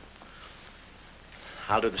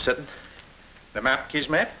 I'll do the sitting. The map,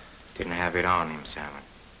 Kismet? Didn't have it on him, Simon.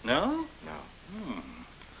 No? No.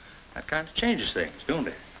 That kind of changes things, don't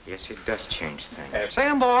it? Yes, it does change things.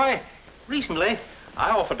 Sam, boy, recently I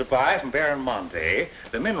offered to buy from Baron Montay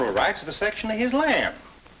the mineral rights of a section of his land.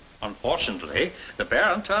 Unfortunately, the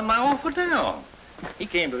Baron turned my offer down. He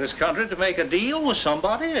came to this country to make a deal with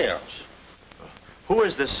somebody else. Who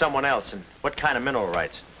is this someone else, and what kind of mineral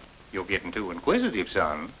rights? You're getting too inquisitive,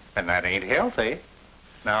 son, and that ain't healthy.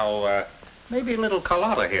 Now, maybe little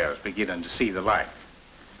Carlotta here is beginning to see the light.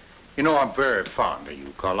 You know, I'm very fond of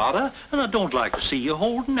you, Carlotta, and I don't like to see you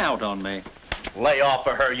holding out on me. Lay off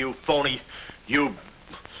of her, you phony. You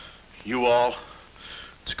all.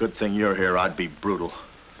 It's a good thing you're here. I'd be brutal.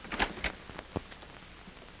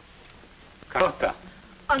 Carlotta.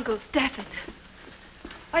 Uncle Stafford.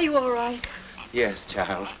 Are you all right? Yes,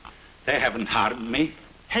 child. They haven't harmed me.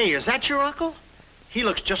 Hey, is that your uncle? He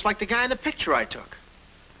looks just like the guy in the picture I took.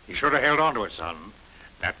 You should have held on to it, son.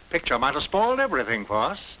 That picture might have spoiled everything for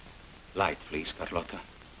us. Light, please, Carlotta.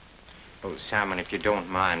 Oh, Simon, if you don't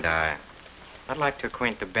mind, I'd like to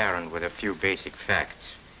acquaint the Baron with a few basic facts.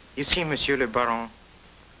 You see, Monsieur le Baron,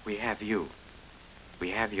 we have you. We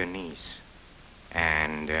have your niece.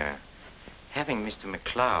 And, having Mr.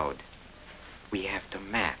 McCloud, we have the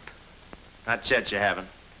map. Not yet, you haven't.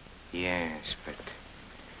 Yes, but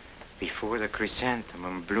before the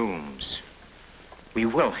chrysanthemum blooms, we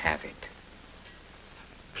will have it.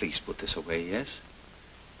 Please put this away, yes?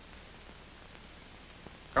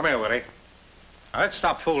 Come here, Willie. Now, let's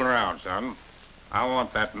stop fooling around, son. I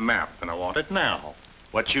want that map, and I want it now.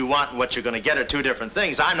 What you want and what you're going to get are two different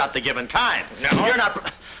things. I'm not the given kind. No. You're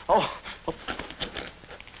not... Oh.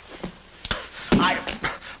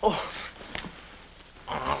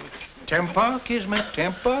 Temper, Kismet,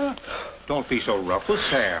 temper. Don't be so rough with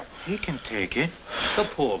Sam. He can take it. The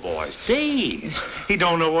poor boy's dazed. He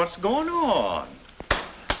don't know what's going on.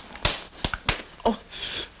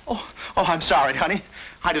 Oh, I'm sorry, honey.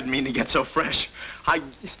 I didn't mean to get so fresh.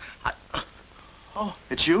 Oh,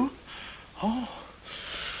 it's you? Oh.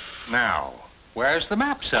 Now, where's the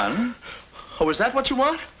map, son? Oh, is that what you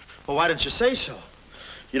want? Well, why didn't you say so?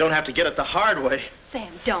 You don't have to get it the hard way.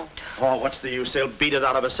 Sam, don't. Oh, what's the use? They'll beat it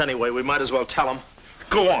out of us anyway. We might as well tell them.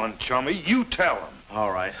 Go on, chummy. You tell him.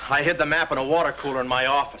 All right. I hid the map in a water cooler in my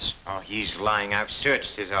office. Oh, he's lying. I've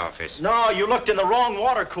searched his office. No, you looked in the wrong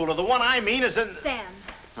water cooler. The one I mean is in... Sam.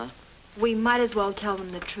 Huh? We might as well tell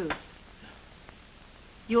them the truth.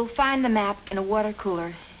 You'll find the map in a water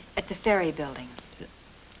cooler at the ferry building.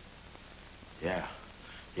 Yeah,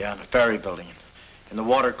 in the ferry building. In the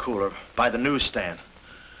water cooler by the newsstand.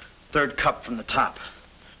 Third cup from the top.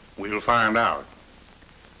 We'll find out.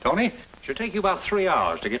 Tony, should take you about 3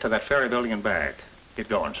 hours to get to that ferry building and back. Get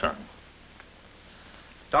going, son.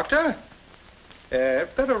 Doctor,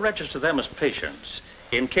 better register them as patients.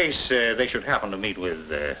 In case they should happen to meet with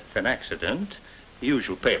an accident, the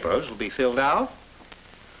usual papers will be filled out.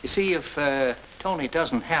 You see, if Tony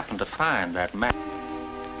doesn't happen to find that map...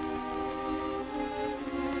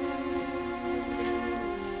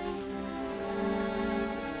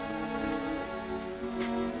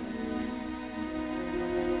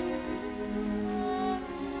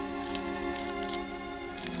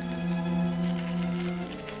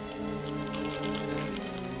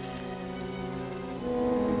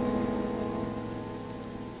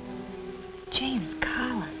 James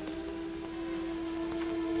Collins.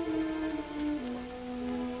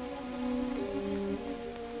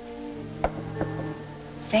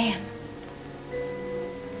 Sam.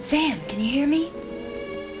 Sam, can you hear me?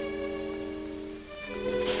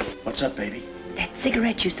 What's up, baby? That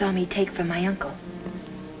cigarette you saw me take from my uncle.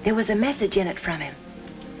 There was a message in it from him.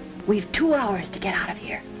 We've 2 hours to get out of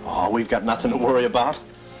here. Oh, we've got nothing to worry about.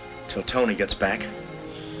 Till Tony gets back.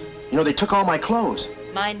 You know, they took all my clothes.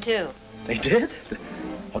 Mine too. They did?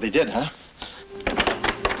 Oh, they did, huh?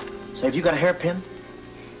 Say, have you got a hairpin?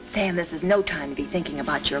 Sam, this is no time to be thinking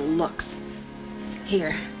about your looks.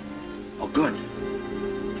 Here. Oh, good.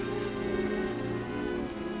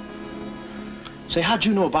 Say, how'd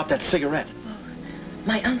you know about that cigarette? Well,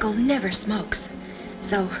 my uncle never smokes.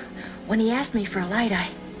 So, when he asked me for a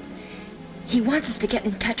light, he wants us to get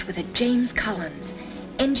in touch with a James Collins,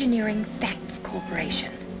 Engineering Facts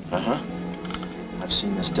Corporation. Uh-huh. I've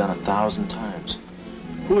seen this done 1,000 times.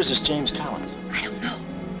 Who is this James Collins? I don't know,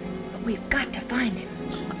 but we've got to find him.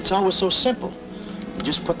 It's always so simple. You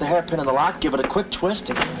just put the hairpin in the lock, give it a quick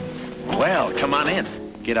twist, and... Well, come on in.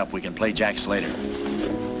 Get up, we can play jacks later.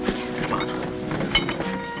 Come on.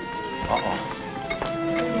 Uh-oh.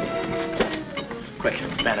 Quick,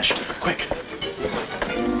 vanish, quick.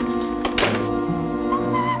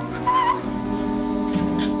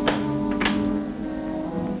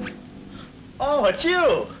 Oh, it's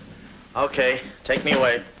you. Okay, take me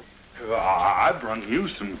away. I brung you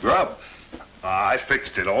some grub. I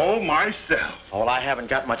fixed it all myself. Oh, well, I haven't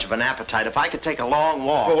got much of an appetite. If I could take a long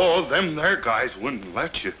walk... Oh, them there guys wouldn't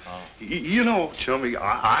let you. Oh. You know, Chummy,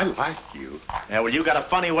 I like you. Yeah, well, you got a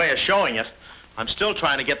funny way of showing it. I'm still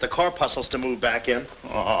trying to get the corpuscles to move back in.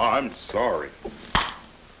 Oh, I'm sorry.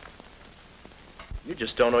 You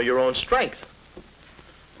just don't know your own strength.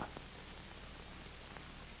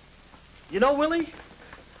 You know, Willie,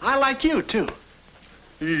 I like you, too.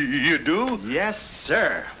 You do? Yes,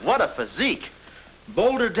 sir. What a physique.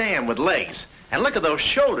 Boulder Dam with legs. And look at those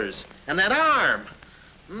shoulders. And that arm.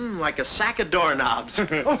 Like a sack of doorknobs.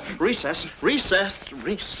 Oh, recess, recess,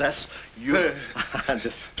 recess. You... I'm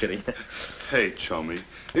just kidding. Hey, Chummy,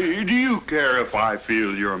 do you care if I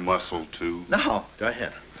feel your muscle, too? No, go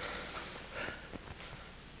ahead.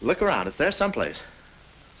 Look around. It's there someplace.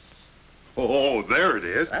 Oh, there it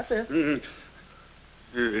is. That's it.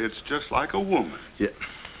 It's just like a woman. Yeah.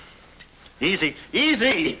 Easy,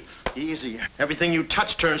 easy, easy. Everything you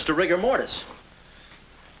touch turns to rigor mortis.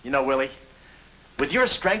 You know, Willie, With your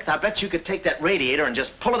strength, I bet you could take that radiator and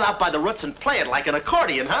just pull it out by the roots and play it like an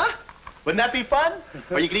accordion, huh? Wouldn't that be fun?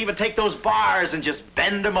 Or you could even take those bars and just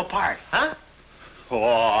bend them apart, huh? Oh,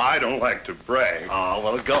 I don't like to brag. Oh,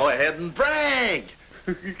 well, go ahead and brag.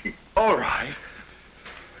 All right.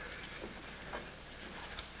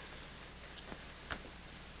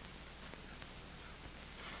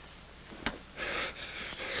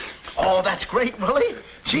 Oh, that's great, Willie.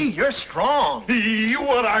 Gee, you're strong. You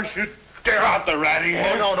want I should tear out the ratty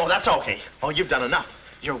hair? Oh, no, that's okay. Oh, you've done enough.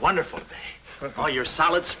 You're wonderful today. Oh, you're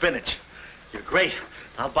solid spinach. You're great.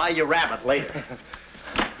 I'll buy you rabbit later.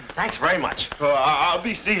 Thanks very much. I'll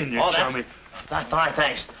be seeing you, chummy. All right,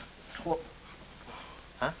 thanks. Well,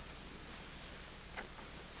 huh?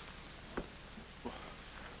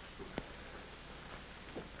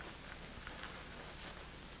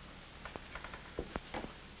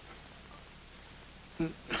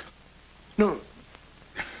 No.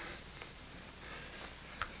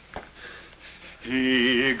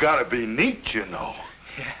 You gotta be neat, you know.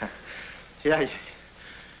 Yeah.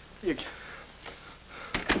 You...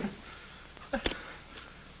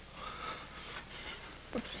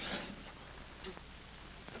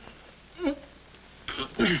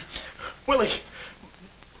 Willie.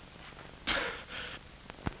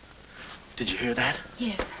 Did you hear that?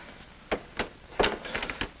 Yes.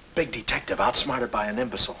 Big detective outsmarted by an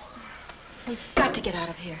imbecile. We've got to get out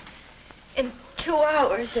of here. In 2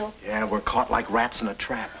 hours, they'll... Yeah, we're caught like rats in a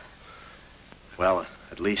trap. Well,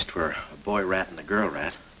 at least we're a boy rat and a girl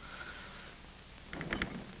rat.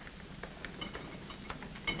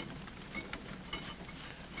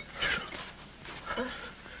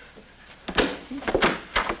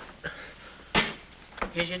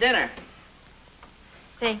 Here's your dinner.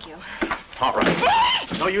 Thank you. All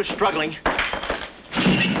right. No use struggling.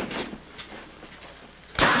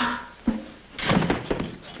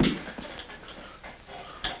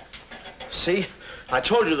 See? I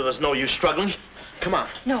told you there was no use struggling. Come on.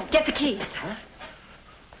 No, get the keys. Huh?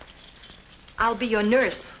 I'll be your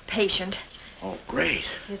nurse, patient. Oh, great.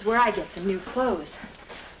 Here's where I get some new clothes.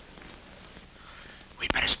 We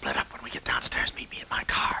better split up when we get downstairs. Meet me in my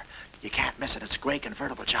car. You can't miss it. It's a gray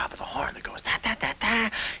convertible job with a horn that goes da-da-da-da.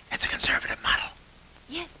 It's a conservative model.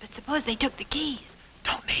 Yes, but suppose they took the keys.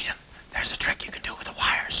 Don't need them. There's a trick you can do with the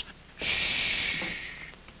wires.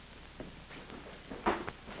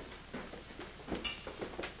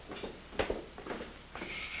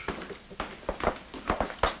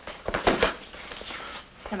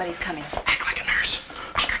 Somebody's coming. Act like a nurse.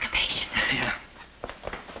 Act like a patient. Yeah.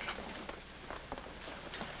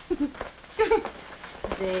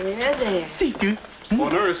 There. Oh,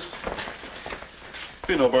 nurse.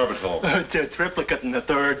 Be no barbital. The triplicate in the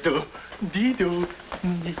third, do. Dee-doo.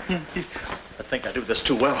 I think I do this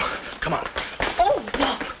too well. Come on. Oh,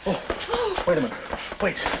 no. Oh, wait a minute.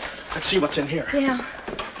 Wait. Let's see what's in here. Yeah.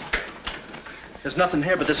 There's nothing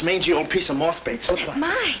here but this mangy old piece of moth bait. So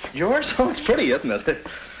Mine. Yours? Oh, it's pretty, isn't it?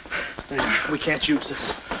 We can't use this.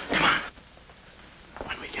 Come on.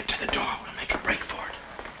 When we get to the door, we'll make a break for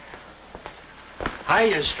it.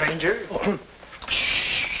 Hiya, stranger.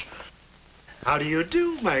 Shh. How do you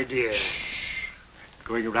do, my dear?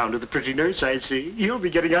 Going around to the pretty nurse, I see. You'll be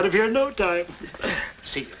getting out of here in no time.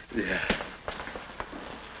 See you. Yeah.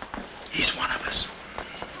 He's one of us.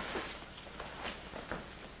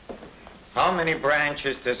 How many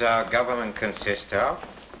branches does our government consist of?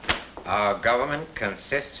 Our government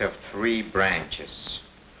consists of 3 branches.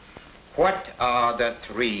 What are the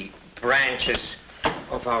 3 branches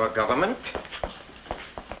of our government?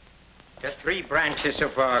 The 3 branches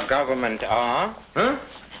of our government are,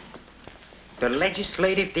 the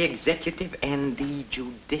legislative, the executive, and the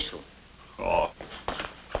judicial. Oh.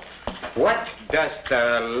 What does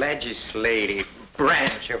the legislative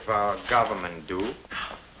branch of our government do?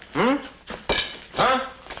 Huh?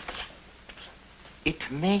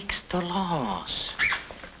 It makes the laws.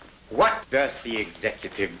 What does the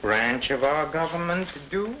executive branch of our government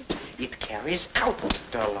do? It carries out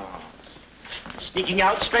the laws. Sneaking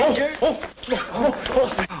out, stranger? Oh,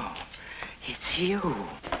 it's you.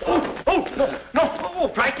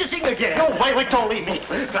 No, practicing again. No, wait, don't leave me.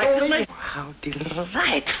 Practicing? How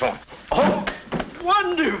delightful. Oh,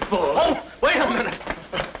 wonderful. Oh, wait a minute.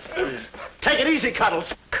 Take it easy,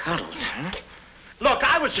 Cuddles. Cuddles, huh? Look,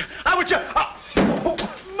 I was just...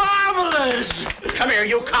 Marvelous. Come here,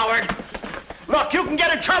 you coward. Look, you can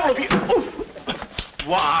get in trouble if you...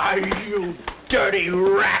 Why, you dirty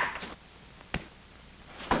rat.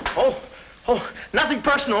 Oh, nothing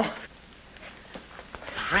personal.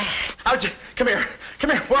 Rat. Come here.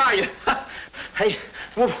 Where are you? Hey,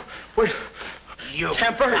 wait. you.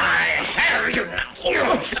 Temper? I have you now.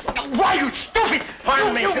 Why, you stupid!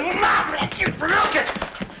 Pardon me. You mom! You look it!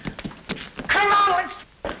 Come on, let's...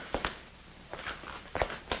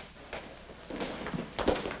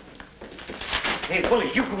 Hey,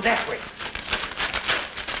 Willie, you go that way.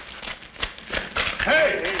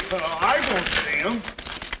 Hey, I don't see him.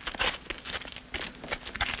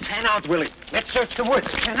 Pan out, Willie. Let's search the woods.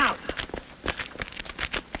 Pan out.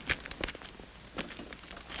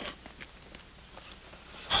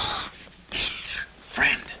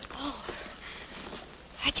 Friend, Oh.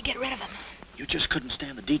 How'd you get rid of him? you just couldn't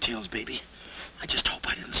stand the details, baby. I just hope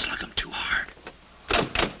I didn't slug him too hard.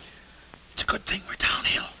 It's a good thing we're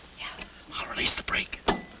downhill. Yeah. I'll release the brake.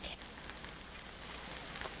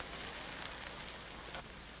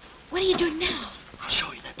 What are you doing now? I'll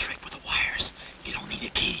show you that trick with the wires. You don't need a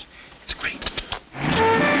key. It's great.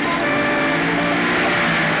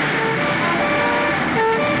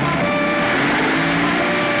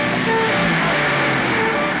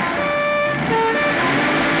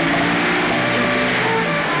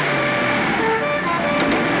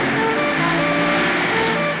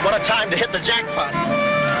 What a time to hit the jackpot.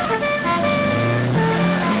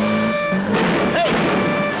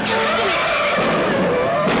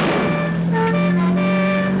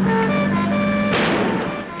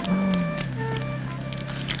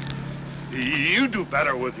 You do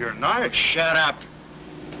better with your knife. Shut up.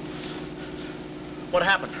 What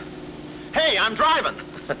happened? Hey, I'm driving.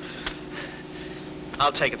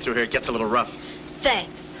 I'll take it through here. It gets a little rough.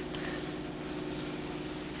 Thanks.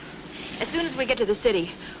 As soon as we get to the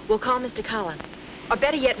city, we'll call Mr. Collins. Or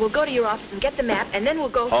better yet, we'll go to your office and get the map, and then we'll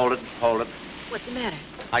go... Hold it, hold it. What's the matter?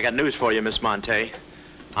 I got news for you, Miss Montay.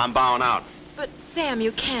 I'm bowing out. But, Sam,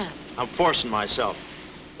 you can't. I'm forcing myself.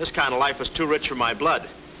 This kind of life was too rich for my blood.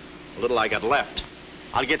 The little I got left.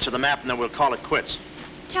 I'll get you the map and then we'll call it quits.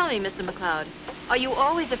 Tell me, Mr. McCloud, are you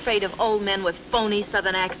always afraid of old men with phony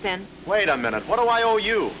southern accents? Wait a minute. What do I owe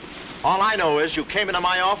you? All I know is you came into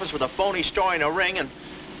my office with a phony story and a ring, and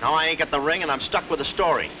now I ain't got the ring and I'm stuck with the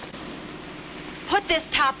story. Put this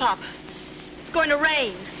top up. It's going to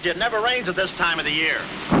rain. It never rains at this time of the year.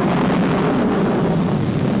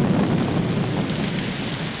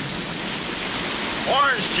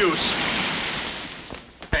 Orange juice.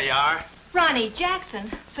 There you are. Ronnie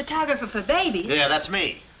Jackson, photographer for babies. Yeah, that's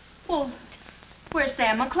me. Well, where's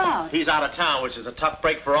Sam McCloud? He's out of town, which is a tough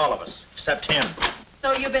break for all of us, except him.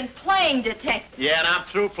 So you've been playing detective. Yeah, and I'm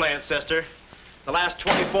through playing, sister. The last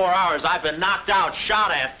 24 hours, I've been knocked out,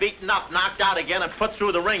 shot at, beaten up, knocked out again, and put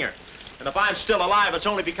through the ringer. And if I'm still alive, it's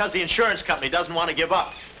only because the insurance company doesn't want to give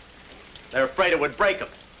up. They're afraid it would break them.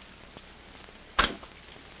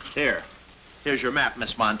 Here's your map,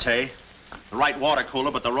 Miss Montay. The right water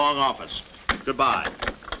cooler, but the wrong office. Goodbye.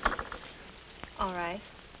 All right.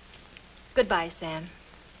 Goodbye, Sam.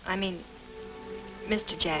 I mean,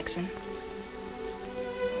 Mr. Jackson.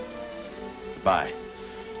 Goodbye.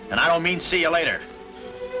 And I don't mean see you later.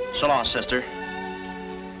 So long, sister.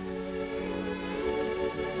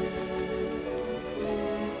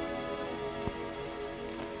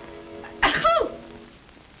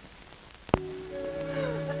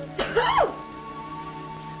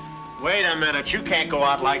 Wait a minute, you can't go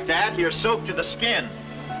out like that. You're soaked to the skin.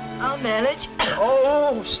 I'll manage.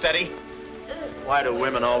 Oh, steady. Why do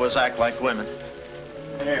women always act like women?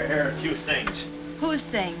 Here are a few things. Whose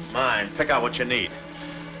things? Mine. Pick out what you need.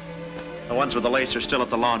 The ones with the lace are still at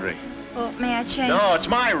the laundry. Well, may I change? No, it's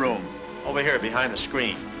my room. Over here, behind the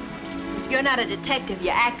screen. If you're not a detective, you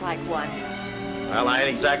act like one. Well, I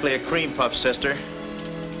ain't exactly a cream puff, sister.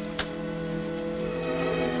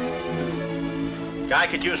 Guy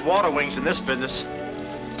could use water wings in this business.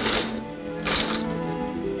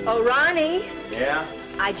 Oh, Ronnie. Yeah?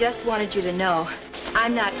 I just wanted you to know,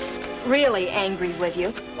 I'm not really angry with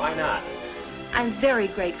you. Why not? I'm very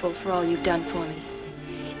grateful for all you've done for me.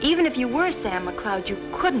 Even if you were Sam McCloud, you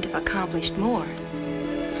couldn't have accomplished more.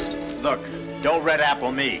 Look, don't red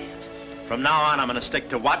apple me. From now on, I'm going to stick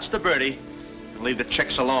to watch the birdie and leave the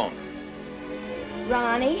chicks alone.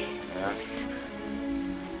 Ronnie? Yeah?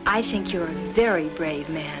 I think you're a very brave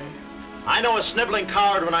man. I know a sniveling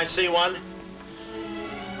coward when I see one.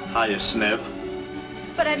 How you sniv?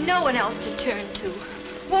 But I've no one else to turn to.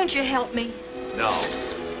 Won't you help me? No.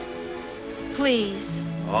 Please.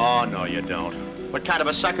 Oh, no, you don't. What kind of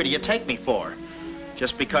a sucker do you take me for?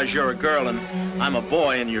 Just because you're a girl and I'm a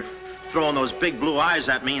boy and you're throwing those big blue eyes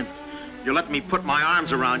at me and you let me put my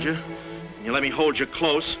arms around you and you let me hold you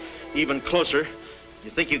close, even closer, you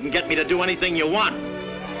think you can get me to do anything you want.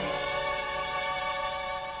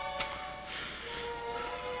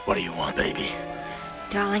 What do you want, baby?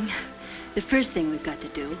 Darling, the first thing we've got to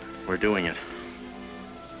do... We're doing it.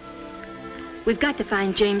 We've got to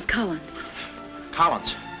find James Collins.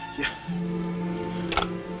 Collins? Yeah.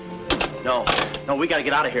 No, we gotta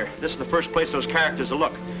get out of here. This is the first place those characters will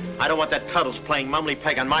look. I don't want that Cuddles playing Mumbly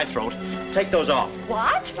Peg on my throat. Take those off.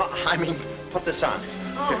 What? I mean, put this on.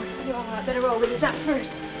 Oh, no, I better roll with this up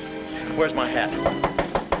first. Where's my hat?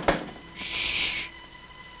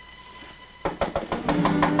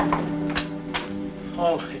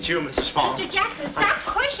 Oh, it's you, Mrs. Fong. Mr. Jackson, stop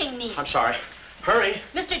pushing me. I'm sorry. Hurry.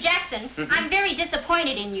 Mr. Jackson, I'm very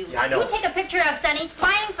disappointed in you. Yeah, I know. You take a picture of Sonny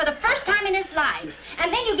smiling for the first time in his life,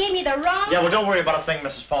 and then you gave me the wrong... Yeah, well, don't worry about a thing,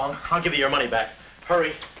 Mrs. Fong. I'll give you your money back.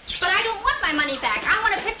 Hurry. But I don't want my money back. I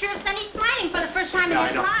want a picture of Sonny smiling for the first time in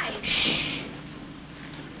his life. Shh.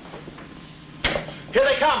 Here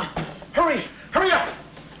they come. Hurry. Hurry up.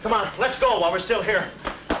 Come on, let's go while we're still here.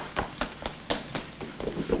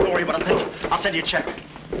 Don't worry about a thing. I'll send you a check.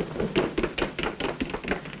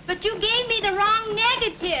 But you gave me the wrong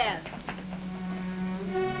negative.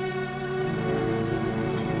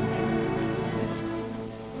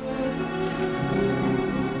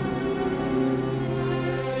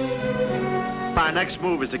 Our next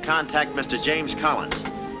move is to contact Mr. James Collins.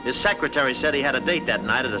 His secretary said he had a date that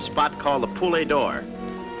night at a spot called the Poulet d'Or.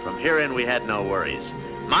 From here in, we had no worries.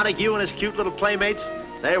 Montague and his cute little playmates,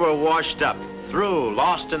 they were washed up, through,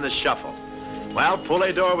 lost in the shuffle. Well,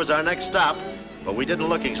 Poulet d'Or was our next stop, but we didn't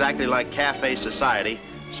look exactly like cafe society,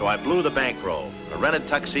 so I blew the bankroll, a rented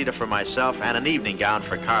tuxedo for myself and an evening gown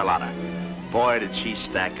for Carlotta. Boy, did she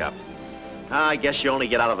stack up. I guess you only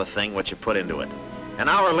get out of a thing what you put into it. An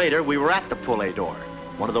hour later, we were at the Poulet d'Or,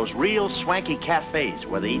 one of those real swanky cafes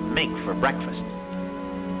where they eat mink for breakfast.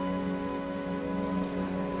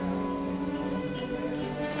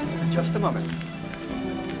 Just a moment.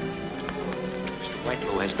 Mr.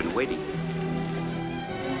 Whitelaw has been waiting.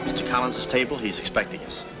 Mr. Collins' table, he's expecting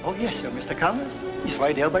us. Oh, yes, sir. Mr. Collins? He's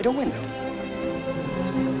right there by the window.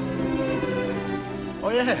 Oh,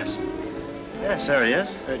 yes. Yes, there he is.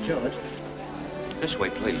 George. This way,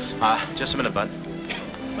 please. Just a minute, Bud.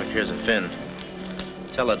 Look, here's a fin.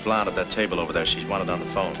 Tell that blonde at that table over there she's wanted on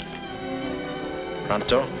the phone.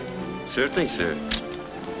 Pronto? Certainly, sir.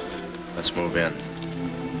 Let's move in.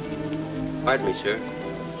 Pardon me, sir.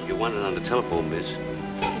 You wanted on the telephone, miss.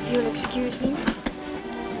 If you'll excuse me.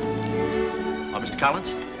 Oh, Mr.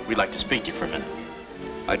 Collins, we'd like to speak to you for a minute.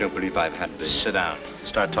 I don't believe I've had this. Sit down.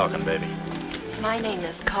 Start talking, baby. My name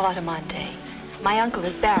is Carlotta Montay. My uncle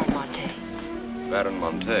is Baron Montay. Baron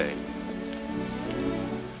Montay?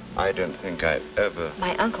 I don't think I've ever...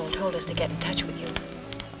 My uncle told us to get in touch with you.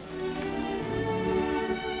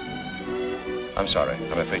 I'm sorry.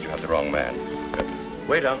 I'm afraid you have the wrong man.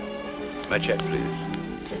 Waiter, my check,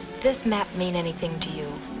 please. Does this map mean anything to you?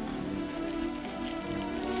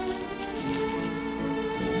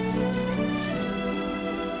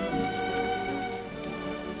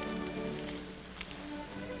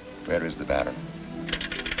 Where is the Baron?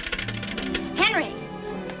 Henry!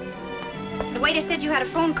 The waiter said you had a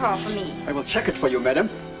phone call for me. I will check it for you, madam.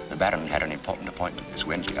 The Baron had an important appointment this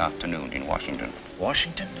Wednesday afternoon in Washington.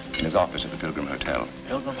 Washington? In his office at the Pilgrim Hotel.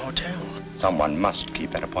 Pilgrim Hotel? Someone must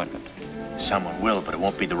keep that appointment. Someone will, but it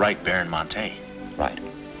won't be the right Baron Montay. Right.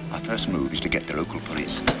 Our first move is to get the local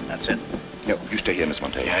police. That's it. No, you stay here, Miss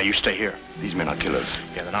Montay. Yeah, you stay here. These men are killers.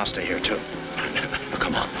 Yeah, then I'll stay here, too.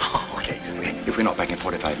 Come on. Okay. If we're not back in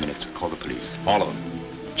 45 minutes, call the police. All of them.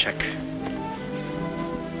 Check.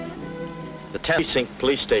 The 10th Precinct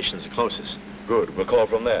police station's the closest. Good. We'll call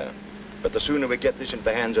from there. But the sooner we get this into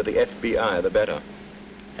the hands of the FBI, the better.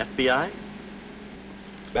 FBI?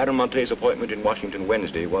 Baron Montay's appointment in Washington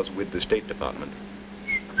Wednesday was with the State Department.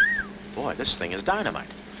 Boy, this thing is dynamite.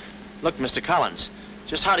 Look, Mr. Collins,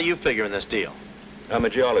 just how do you figure in this deal? I'm a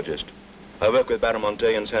geologist. I work with Baron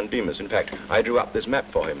Montay in San Dimas. In fact, I drew up this map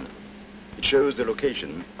for him. It shows the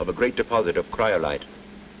location of a great deposit of cryolite.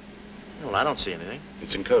 Well, I don't see anything.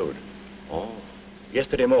 It's in code. Oh.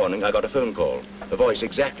 Yesterday morning, I got a phone call. A voice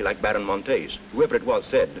exactly like Baron Montay's. Whoever it was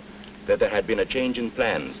said that there had been a change in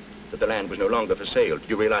plans, that the land was no longer for sale. Do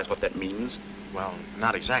you realize what that means? Well,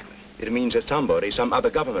 not exactly. It means that somebody, some other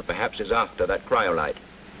government perhaps, is after that cryolite.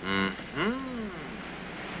 Mm-hmm.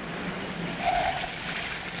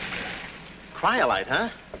 Cryolite, huh?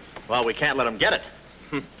 Well, we can't let them get it.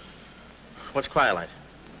 What's cryolite?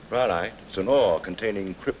 Cryolite? It's an ore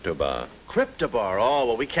containing cryptobar. Cryptobar? Oh,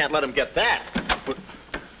 well, we can't let them get that.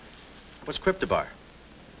 What's cryptobar?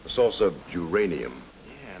 A source of uranium.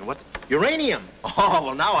 Yeah, and what? Uranium? Oh,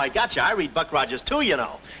 well, now I got you. I read Buck Rogers, too, you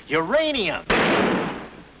know. Uranium.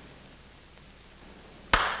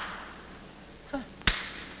 Huh.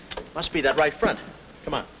 Must be that right front.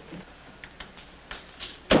 Come on.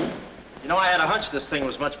 You know, I had a hunch this thing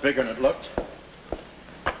was much bigger than it looked.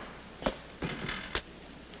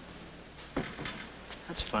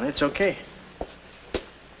 funny. It's okay.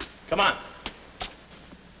 Come on.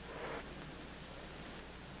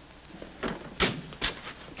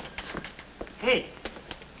 Hey.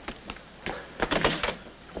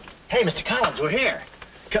 Hey, Mr. Collins, we're here.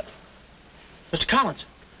 Mr. Collins.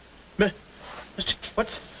 Mr. What?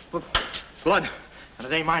 Blood. And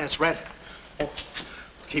it ain't mine, it's red. Oh,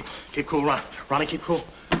 keep cool, Ron. Ronnie, keep cool.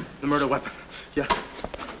 The murder weapon. Yeah.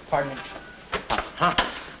 Pardon me. Huh?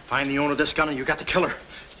 Find the owner of this gun and you got the killer.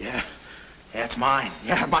 Yeah. Yeah, it's mine.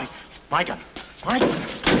 Yeah, my gun. My gun.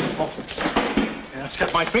 Oh. Yeah, it's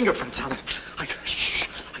got my fingerprints on it. Shh.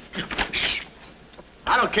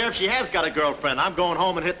 I don't care if she has got a girlfriend. I'm going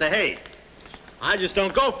home and hit the hay. I just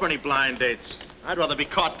don't go for any blind dates. I'd rather be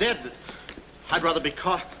caught dead. I'd rather be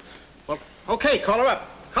caught... Well, okay, call her up.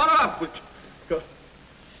 Call her up. Go.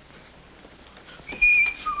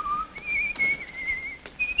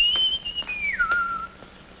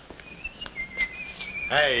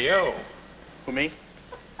 Hey, you. Who, me?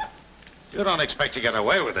 You don't expect to get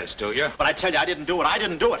away with this, do you? But I tell you, I didn't do it. I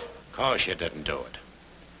didn't do it. Of course you didn't do it.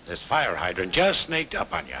 This fire hydrant just sneaked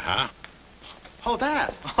up on you, huh? Oh,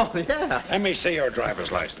 that? Oh, yeah. Let me see your driver's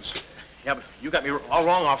license. Yeah, but you got me all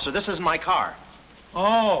wrong, officer. This isn't my car.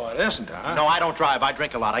 Oh, it isn't, huh? No, I don't drive. I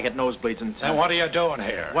drink a lot. I get nosebleeds and... Then what are you doing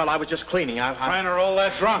here? Well, I was just cleaning. Trying to roll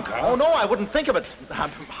that drunk, huh? Oh, no, I wouldn't think of it.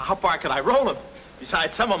 How far could I roll him?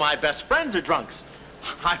 Besides, some of my best friends are drunks.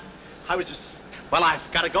 I was just... Well, I've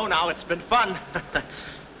got to go now. It's been fun.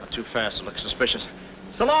 Not too fast. It looks suspicious.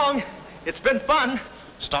 So long. It's been fun.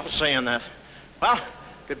 Stop saying that. Well,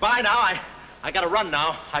 goodbye now. I got to run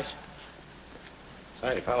now.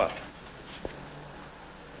 Say, fella.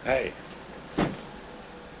 Hey.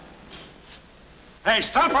 Hey,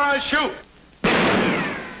 stop or I'll shoot!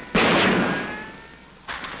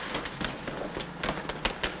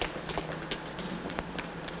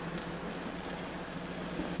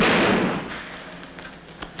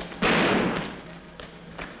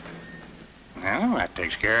 Well, that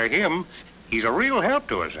takes care of him. He's a real help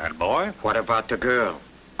to us, that boy. What about the girl?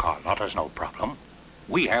 Carlotta's no problem.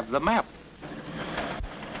 We have the map.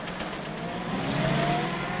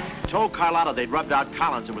 Told Carlotta they'd rubbed out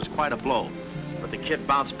Collins. It was quite a blow. But the kid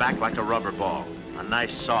bounced back like a rubber ball. A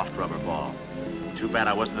nice, soft rubber ball. Too bad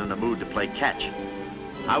I wasn't in the mood to play catch.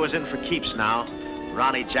 I was in for keeps now.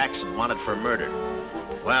 Ronnie Jackson wanted for murder.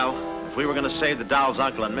 Well, if we were going to save the doll's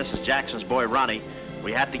uncle and Mrs. Jackson's boy, Ronnie,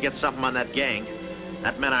 we had to get something on that gang.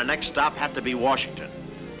 That meant our next stop had to be Washington.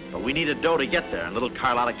 But we needed dough to get there, and little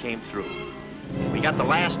Carlotta came through. We got the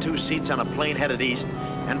last 2 seats on a plane headed east,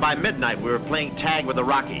 and by midnight we were playing tag with the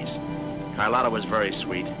Rockies. Carlotta was very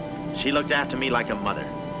sweet. She looked after me like a mother.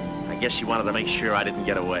 I guess she wanted to make sure I didn't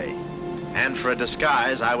get away. And for a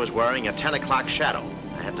disguise, I was wearing a 10 o'clock shadow.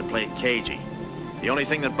 I had to play it cagey. The only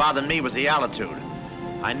thing that bothered me was the altitude.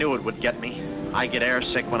 I knew it would get me. I get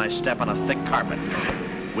airsick when I step on a thick carpet.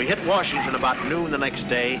 We hit Washington about noon the next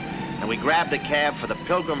day, and we grabbed a cab for the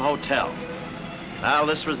Pilgrim Hotel. Well,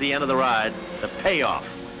 this was the end of the ride, the payoff.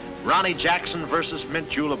 Ronnie Jackson versus Mint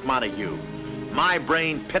Jewel of Montague. My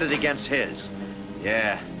brain pitted against his.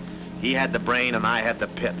 Yeah, he had the brain and I had the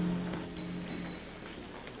pit.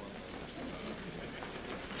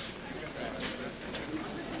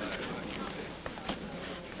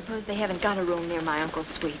 Suppose they haven't got a room near my uncle's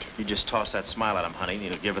suite. You just toss that smile at him, honey, and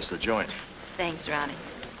he'll give us the joint. Thanks, Ronnie.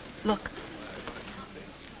 Look.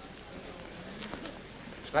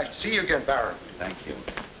 It's nice to see you again, Baron. Thank you.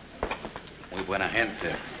 We went ahead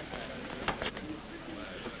there.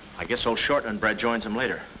 I guess old Shortland Bread joins him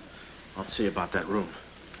later. I'll see about that room.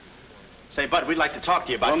 Say, Bud, we'd like to talk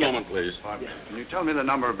to you about... One moment, please. Can you tell me the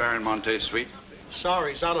number of Baron Montay's suite?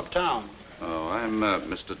 Sorry, he's out of town. Oh, I'm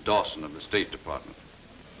Mr. Dawson of the State Department.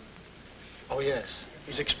 Oh, yes.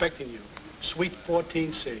 He's expecting you. Suite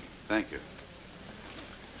 14C. Thank you.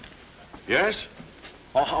 Yes?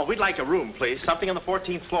 Oh, we'd like a room, please. Something on the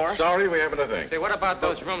 14th floor. Sorry, we haven't a thing. Say, what about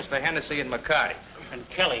those rooms for Hennessy and McCarty? And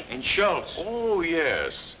Kelly and Schultz. Oh,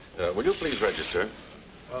 yes. Will you please register?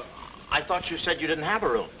 I thought you said you didn't have a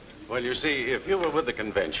room. Well, you see, if you were with the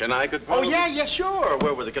convention, I could Oh, probably... yeah, sure.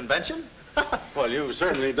 We're with the convention. Well, you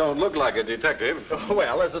certainly don't look like a detective.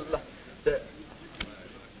 Well, as a...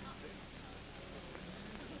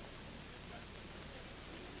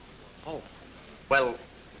 Oh, well,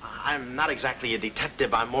 I'm not exactly a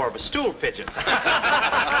detective. I'm more of a stool pigeon. They're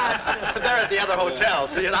at the other hotel,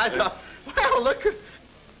 see, and I thought, well, look...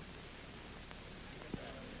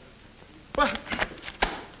 Well,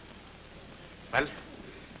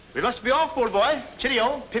 we must be off, old boy.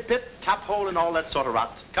 Chitty-o, pip-pip, tap-hole, and all that sort of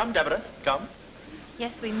rot. Come, Deborah, come.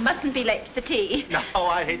 Yes, we mustn't be late for tea. No,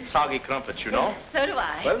 I hate soggy crumpets, you know. So do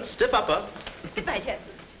I. Well, stiff upper. Goodbye, Jess.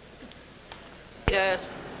 Just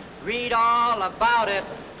read all about it.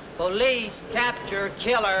 Police capture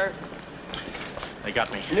killer. They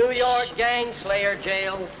got me. New York gang slayer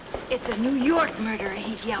jail. It's a New York murderer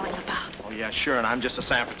he's yelling about. Oh, yeah, sure, and I'm just a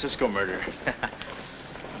San Francisco murderer. I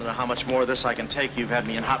don't know how much more of this I can take. You've had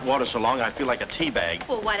me in hot water so long, I feel like a tea bag.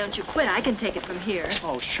 Well, why don't you quit? I can take it from here.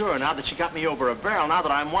 Oh, sure, now that you got me over a barrel, now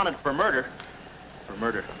that I'm wanted for murder. For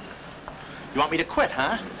murder. You want me to quit,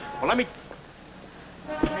 huh? Well, let me...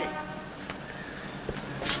 Hey.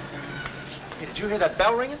 Hey, did you hear that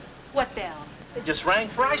bell ringing? What bell? It just rang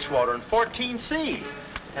for ice water in 14C.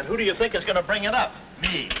 And who do you think is going to bring it up?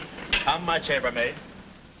 Me. Come, my chambermaid.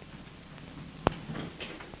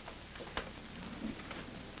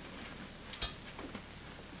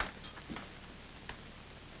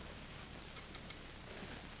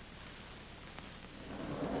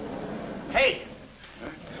 Hey!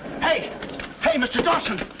 Hey! Hey, Mr.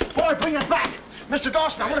 Dawson! Boy, bring it back! Mr.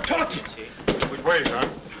 Dawson, I want to talk to you. Which way, son?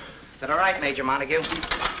 Is that all right, Major Montague?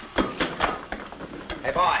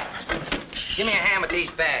 Hey, boy. Give me a hand with these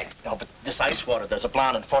bags. No, but this ice water, there's a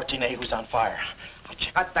blonde in 14A who's on fire.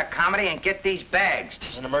 Cut the comedy and get these bags.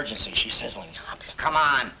 This is an emergency. She's sizzling. Come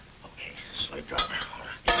on. Okay, slave driver.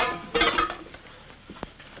 All right.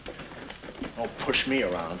 Don't push me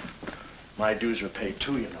around. My dues are paid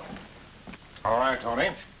too, you know. All right, Tony.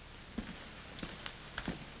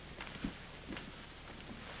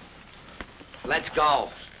 Let's go.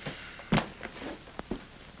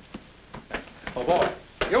 Oh, boy.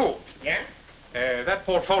 You. Yeah? That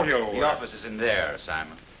portfolio... The office is in there,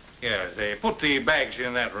 Simon. Yes, they put the bags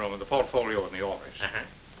in that room and the portfolio in the office.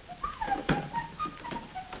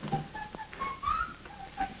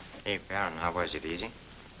 Hey, Baron, how was it? Easy?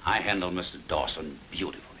 I handled Mr. Dawson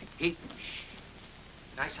beautifully.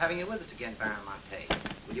 Nice having you with us again, Baron Montay.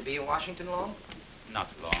 Will you be in Washington long? Not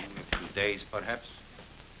long, a few days, perhaps.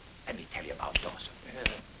 Let me tell you about Dawson.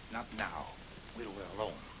 Not now. We're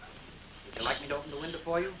alone. Would you like me to open the window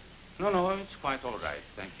for you? No, it's quite all right,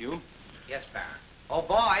 thank you. Yes, Baron. Oh,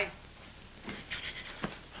 boy.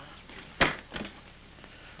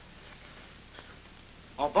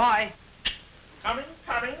 Oh, boy. Coming.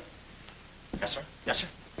 Yes, sir. Yes, sir.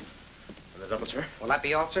 The double, sir. Will that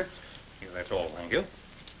be all, sir? Yeah, that's all, thank you.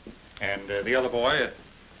 And the other boy,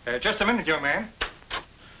 just a minute, young man.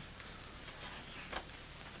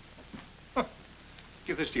 Huh.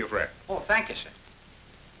 Give this to your friend. Oh, thank you, sir.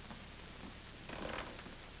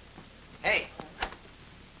 Hey.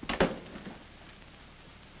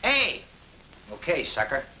 Hey! Okay,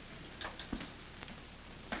 sucker.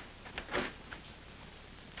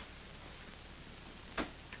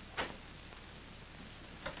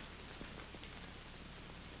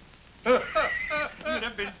 You'd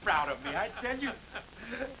have been proud of me, I tell you.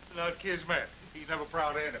 Not Kismet. He's never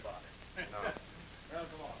proud of anybody. No. Well,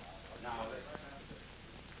 come on now.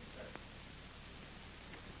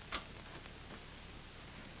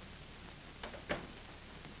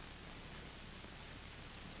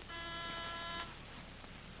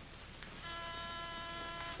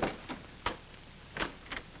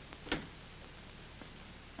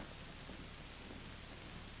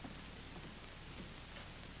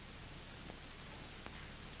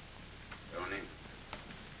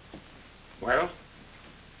 Well?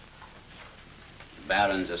 The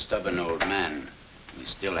Baron's a stubborn old man. He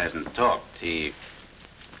still hasn't talked. He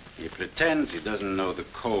pretends he doesn't know the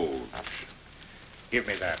code. Give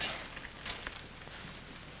me that.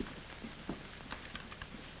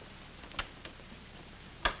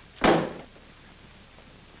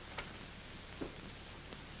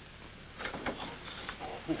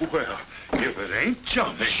 Well, if it ain't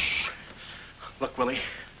jumping. Look, Willie.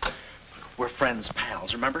 We're friends,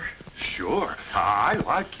 pals, remember? Sure. I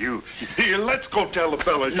like you. Here, let's go tell the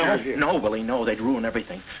fellas you're here. No, Willie, no. They'd ruin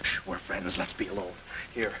everything. Shh, we're friends. Let's be alone.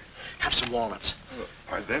 Here, have some walnuts.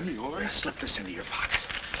 Are them yours? Yeah, slip this into your pocket.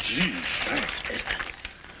 Gee, thanks.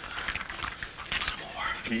 Some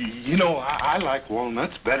more. You know, I like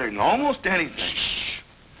walnuts better than almost anything. Shh.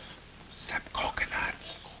 Except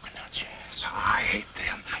coconuts. Coconuts, yes. I hate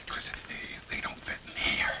them because they don't fit in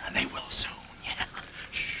here. And they will soon, yeah.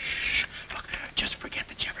 Shh. Look, just forget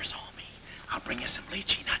that you ever saw me. I'll bring you some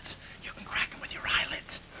lychee nuts. You can crack them with your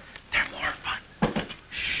eyelids. They're more fun.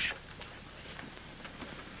 Shh.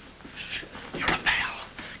 Shh. You're a pal.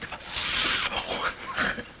 Come on. Oh.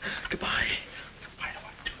 Goodbye. Goodbye. I don't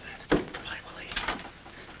want to do that. Goodbye, Willie.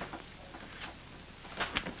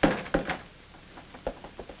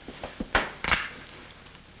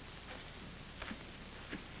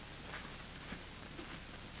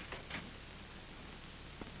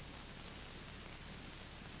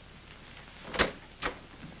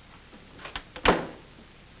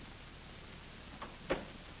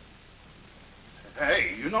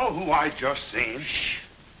 know who I just seen?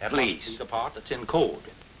 At least the part that's in code.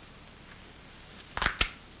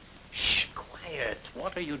 Shh, Quiet.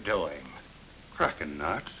 What are you doing? Cracking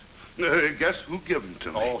nuts. Guess who gave him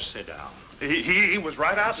to me? Oh, sit down. He was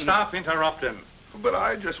right out. Stop interrupting. But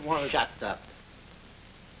I just wanted. Shut up.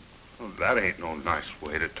 Well, that ain't no nice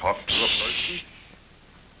way to talk to a person.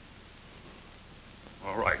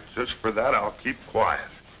 All right, just for that, I'll keep quiet.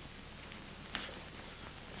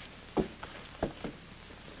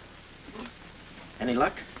 Any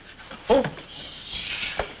luck? Oh!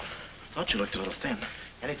 Thought you looked a little thin.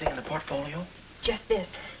 Anything in the portfolio? Just this.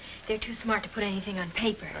 They're too smart to put anything on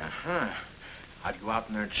paper. Uh-huh. I'd go out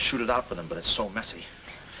in there and shoot it out for them, but it's so messy.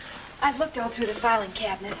 I've looked all through the filing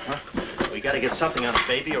cabinet. Huh? We gotta get something on it,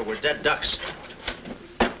 baby, or we're dead ducks.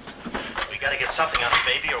 We gotta get something on it,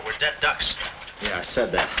 baby, or we're dead ducks. Yeah, I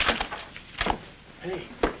said that. Hey.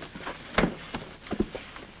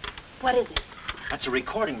 What is it? That's a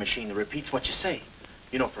recording machine that repeats what you say.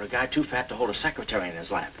 You know, for a guy too fat to hold a secretary in his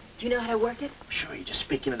lap. Do you know how to work it? Sure, you just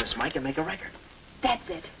speak into this mic and make a record. That's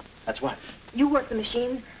it. That's what? You work the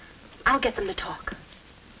machine. I'll get them to talk.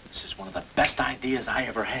 This is one of the best ideas I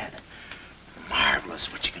ever had.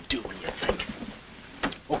 Marvelous what you can do when you think.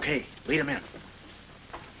 Okay, lead him in.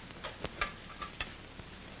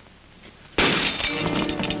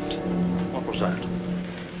 What was that?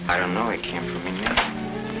 I don't know. It came from in there.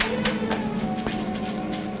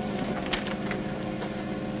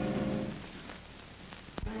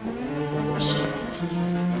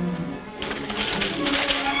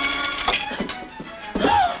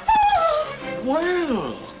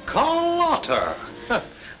 Well, Carlotta.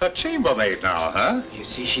 A chambermaid now, huh? You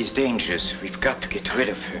see, she's dangerous. We've got to get rid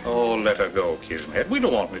of her. Oh, let her go, Kismet. We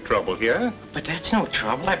don't want any trouble here. But that's no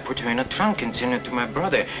trouble. I put her in a trunk and sent her to my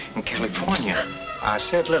brother in California. I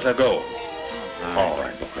said let her go. All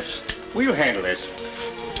right, boys. We'll handle it.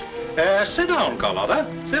 Sit down, Carlotta.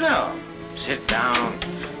 Sit down. Sit down.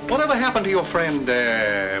 Whatever happened to your friend,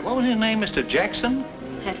 what was his name, Mr. Jackson?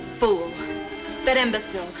 That fool. That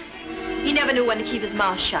imbecile. He never knew when to keep his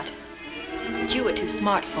mouth shut. But you were too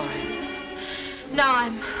smart for him. Now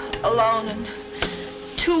I'm alone and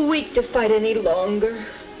too weak to fight any longer.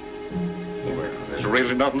 Well, there's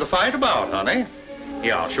really nothing to fight about, honey.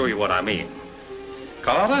 Yeah, I'll show you what I mean.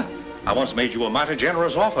 Carlotta, I once made you a mighty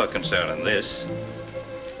generous offer concerning this.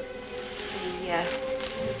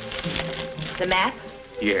 The map?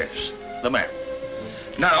 Yes, the map.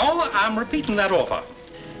 Now, I'm repeating that offer.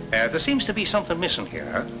 There seems to be something missing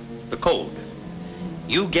here. The code.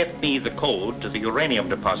 You get me the code to the uranium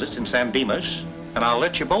deposits in San Dimas, and I'll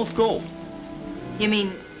let you both go. You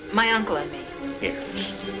mean my uncle and me? Yes.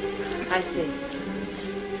 I see.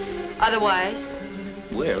 Otherwise?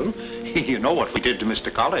 Well, you know what we did to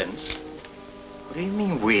Mr. Collins. What do you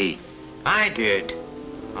mean, we? I did.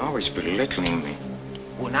 Always belittling me.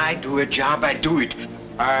 When I do a job, I do it.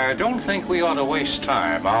 I don't think we ought to waste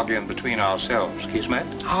time arguing between ourselves,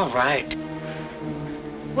 Kismet. All right.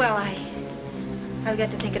 Well, I'll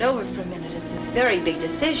get to think it over for a minute. It's a very big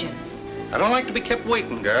decision. I don't like to be kept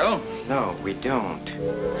waiting, girl. No, we don't.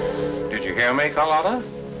 Did you hear me, Carlotta?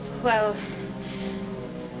 Well,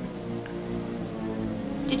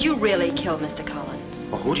 did you really kill Mr. Collins?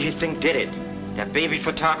 Well, who do you think did it? That baby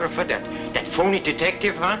photographer? That phony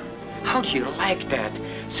detective, huh? How do you like that?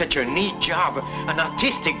 Such a neat job, an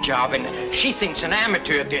artistic job, and she thinks an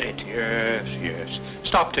amateur did it. Yes, yes.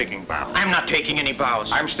 Stop taking bows. I'm not taking any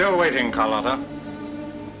bows. I'm still waiting, Carlotta.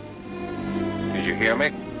 Did you hear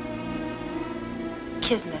me?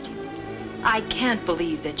 Kismet, I can't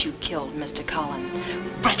believe that you killed Mr. Collins.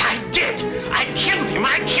 But I did! I killed him!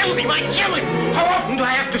 I killed him! I killed him! How often do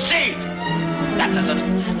I have to say it? That does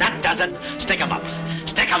it. That does it. Stick 'em up.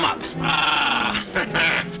 Stick 'em up.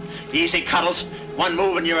 Ah. Easy, Cuddles. One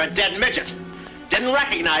move and you're a dead midget. Didn't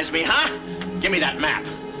recognize me, huh? Give me that map.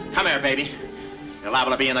 Come here, baby. You're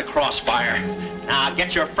liable to be in the crossfire. Now,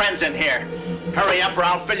 get your friends in here. Hurry up or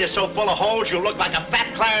I'll fill you so full of holes you'll look like a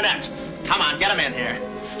fat clarinet. Come on, get them in here.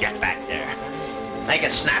 Get back there. Make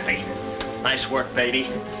it snappy. Nice work,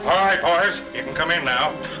 baby. All right, boys. You can come in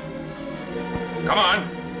now. Come on.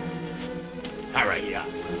 Hurry up.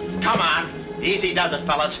 Come on. Easy does it,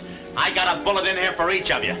 fellas. I got a bullet in here for each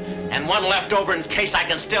of you, and one left over in case I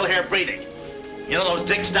can still hear breathing. You know those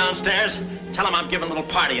dicks downstairs? Tell them I'm giving a little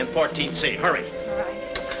party in 14C. Hurry. All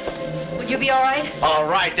right. Will you be all right? All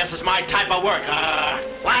right, this is my type of work.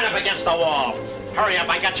 Line up against the wall. Hurry up,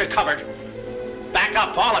 I got you covered. Back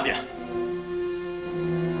up, all of you.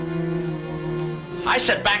 I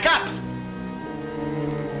said back up.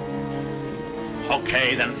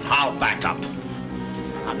 Okay, then I'll back up.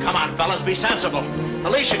 Now, come on, fellas, be sensible. The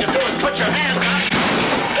least you can do is put your hands up.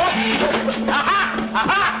 Aha!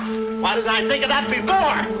 Aha! Why didn't I think of that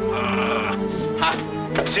before?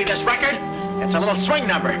 See this record? It's a little swing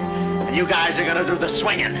number. And you guys are gonna do the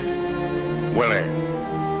swinging. Willie.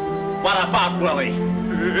 What about Willie?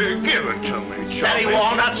 Give it to me, Steady, Johnny.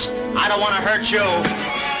 Walnuts. I don't want to hurt you.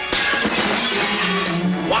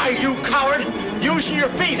 Why, you coward? Using your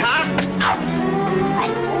feet, huh?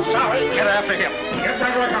 Ow. Sorry. Get after him. Get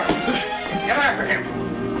that record. Get after him.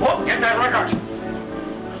 Oh, get that record.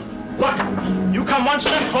 Look, you come one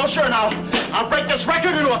step closer and I'll break this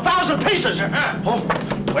record into 1,000 pieces. Oh,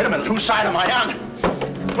 wait a minute. Whose side am I on?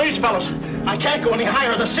 Please, fellas, I can't go any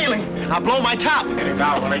higher than the ceiling. I'll blow my top. Get it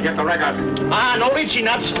down when I get the record. Ah, no lychee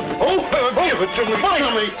nuts. Give it to me.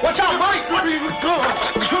 Buddy, watch out, buddy.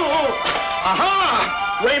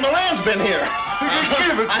 Aha! Ray Milan's been here.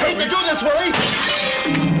 Give it to I hate to do this, Willie.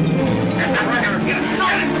 Get that record. Get it.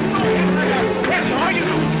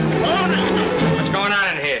 What's going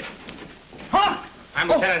on in here? Huh? I'm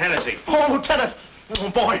Lieutenant Hennessy. Oh, Lieutenant. Oh,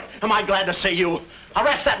 boy, am I glad to see you.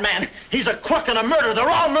 Arrest that man. He's a crook and a murderer. They're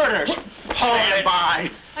all murderers. Stand by.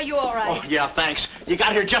 Are you all right? Oh, yeah, thanks. You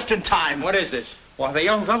got here just in time. What is this? Why, the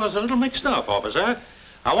young fellow's a little mixed up, officer.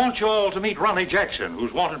 I want you all to meet Ronnie Jackson,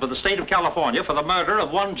 who's wanted by the state of California for the murder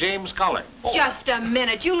of one James Collins. Just a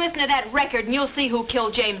minute. You listen to that record and you'll see who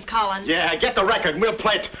killed James Collins. Yeah, get the record and we'll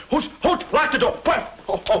play it. Who's lock the door?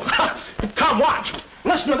 Oh, come, watch.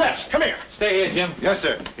 Listen to this. Come here. Stay here, Jim. Yes,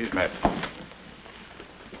 sir. He's met.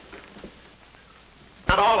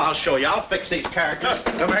 Not all I'll show you. I'll fix these characters.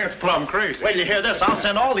 The man's plumb crazy. Wait till you hear this. I'll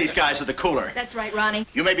send all these guys to the cooler. That's right, Ronnie.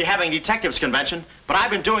 You may be having a detectives convention, but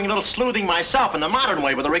I've been doing a little sleuthing myself in the modern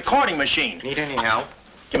way with a recording machine. Need any help?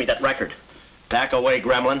 Give me that record. Back away,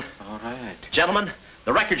 gremlin. All right. Gentlemen,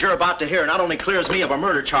 the record you're about to hear not only clears me of a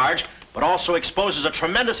murder charge, but also exposes a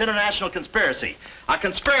tremendous international conspiracy. A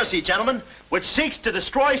conspiracy, gentlemen, which seeks to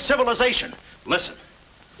destroy civilization. Listen.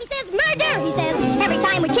 He says murder, he says. Every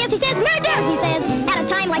time we kiss, he says murder, he says. At a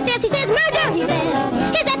time like this, he says murder, he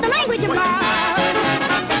says. Is that the language of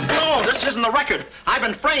love? No, this isn't the record. I've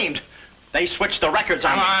been framed. They switched the records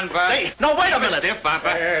on me. Come on, Bud. No, wait a minute.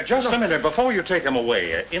 Just a minute. Before you take him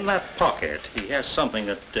away, in that pocket, he has something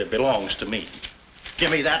that belongs to me. Give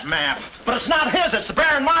me that map. But it's not his, it's the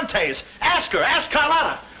Baron Montay's. Ask her, ask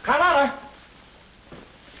Carlotta. Carlotta!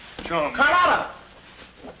 John. Carlotta!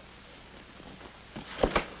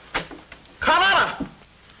 Carlotta!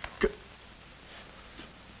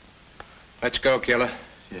 Let's go, killer.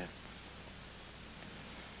 Yeah.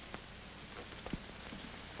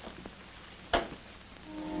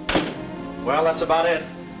 Well, that's about it.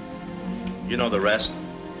 You know the rest.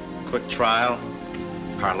 Quick trial.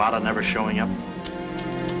 Carlotta never showing up.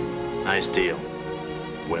 Nice deal.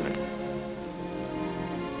 Women.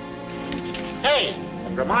 Hey,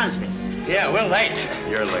 it reminds me. Yeah, we're late.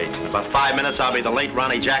 You're late. In about 5 minutes, I'll be the late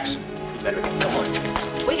Ronnie Jackson. Better get going.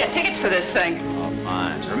 We got tickets for this thing. Oh,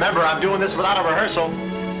 fine. Remember, I'm doing this without a rehearsal.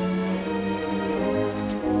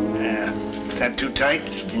 Yeah. Is that too tight?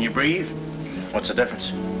 Can you breathe? What's the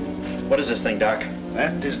difference? What is this thing, Doc?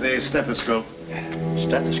 That is the stethoscope.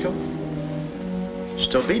 Stethoscope?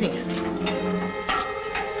 Still beating.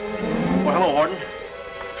 Well, hello, Warden.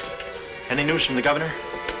 Any news from the governor?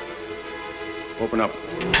 Open up.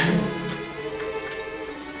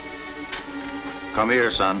 Come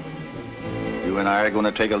here, son. You and I are going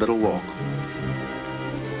to take a little walk.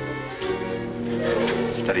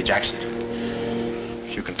 Steady, Jackson.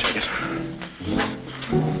 You can take it.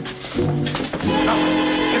 No,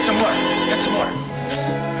 get some water. Get some water.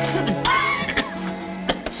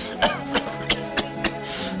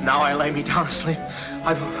 Now I lay me down to sleep.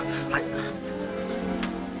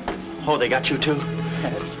 Oh, they got you too?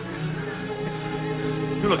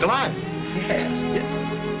 You look alive. Yes.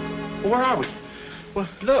 Where are we? Well,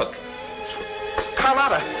 look.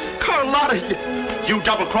 Carlotta! Carlotta! You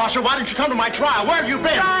double-crosser, why didn't you come to my trial? Where have you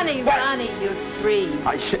been? Ronnie, What? Ronnie, you're free.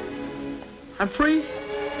 I'm free?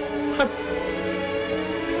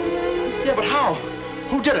 Yeah, but how?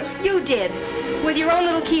 Who did it? You did. With your own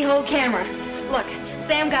little keyhole camera. Look,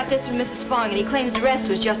 Sam got this from Mrs. Fong, and he claims the rest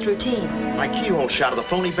was just routine. My keyhole shot of the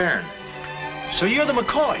phony Baron. So you're the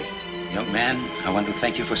McCoy? Young man, I want to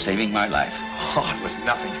thank you for saving my life. Oh, it was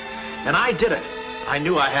nothing. And I did it. I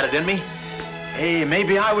knew I had it in me. Hey,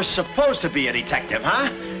 maybe I was supposed to be a detective, huh?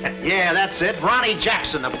 Yeah, that's it. Ronnie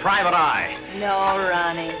Jackson, the private eye. No,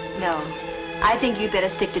 Ronnie, no. I think you'd better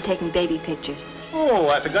stick to taking baby pictures. Oh,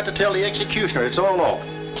 I forgot to tell the executioner. It's all off.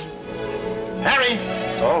 Harry!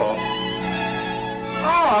 It's all off.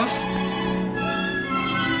 Off?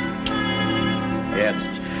 Yes.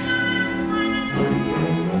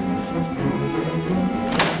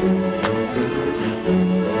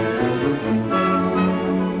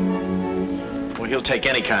 he'll take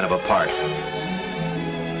any kind of a part.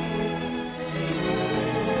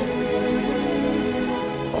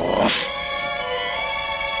 Oh.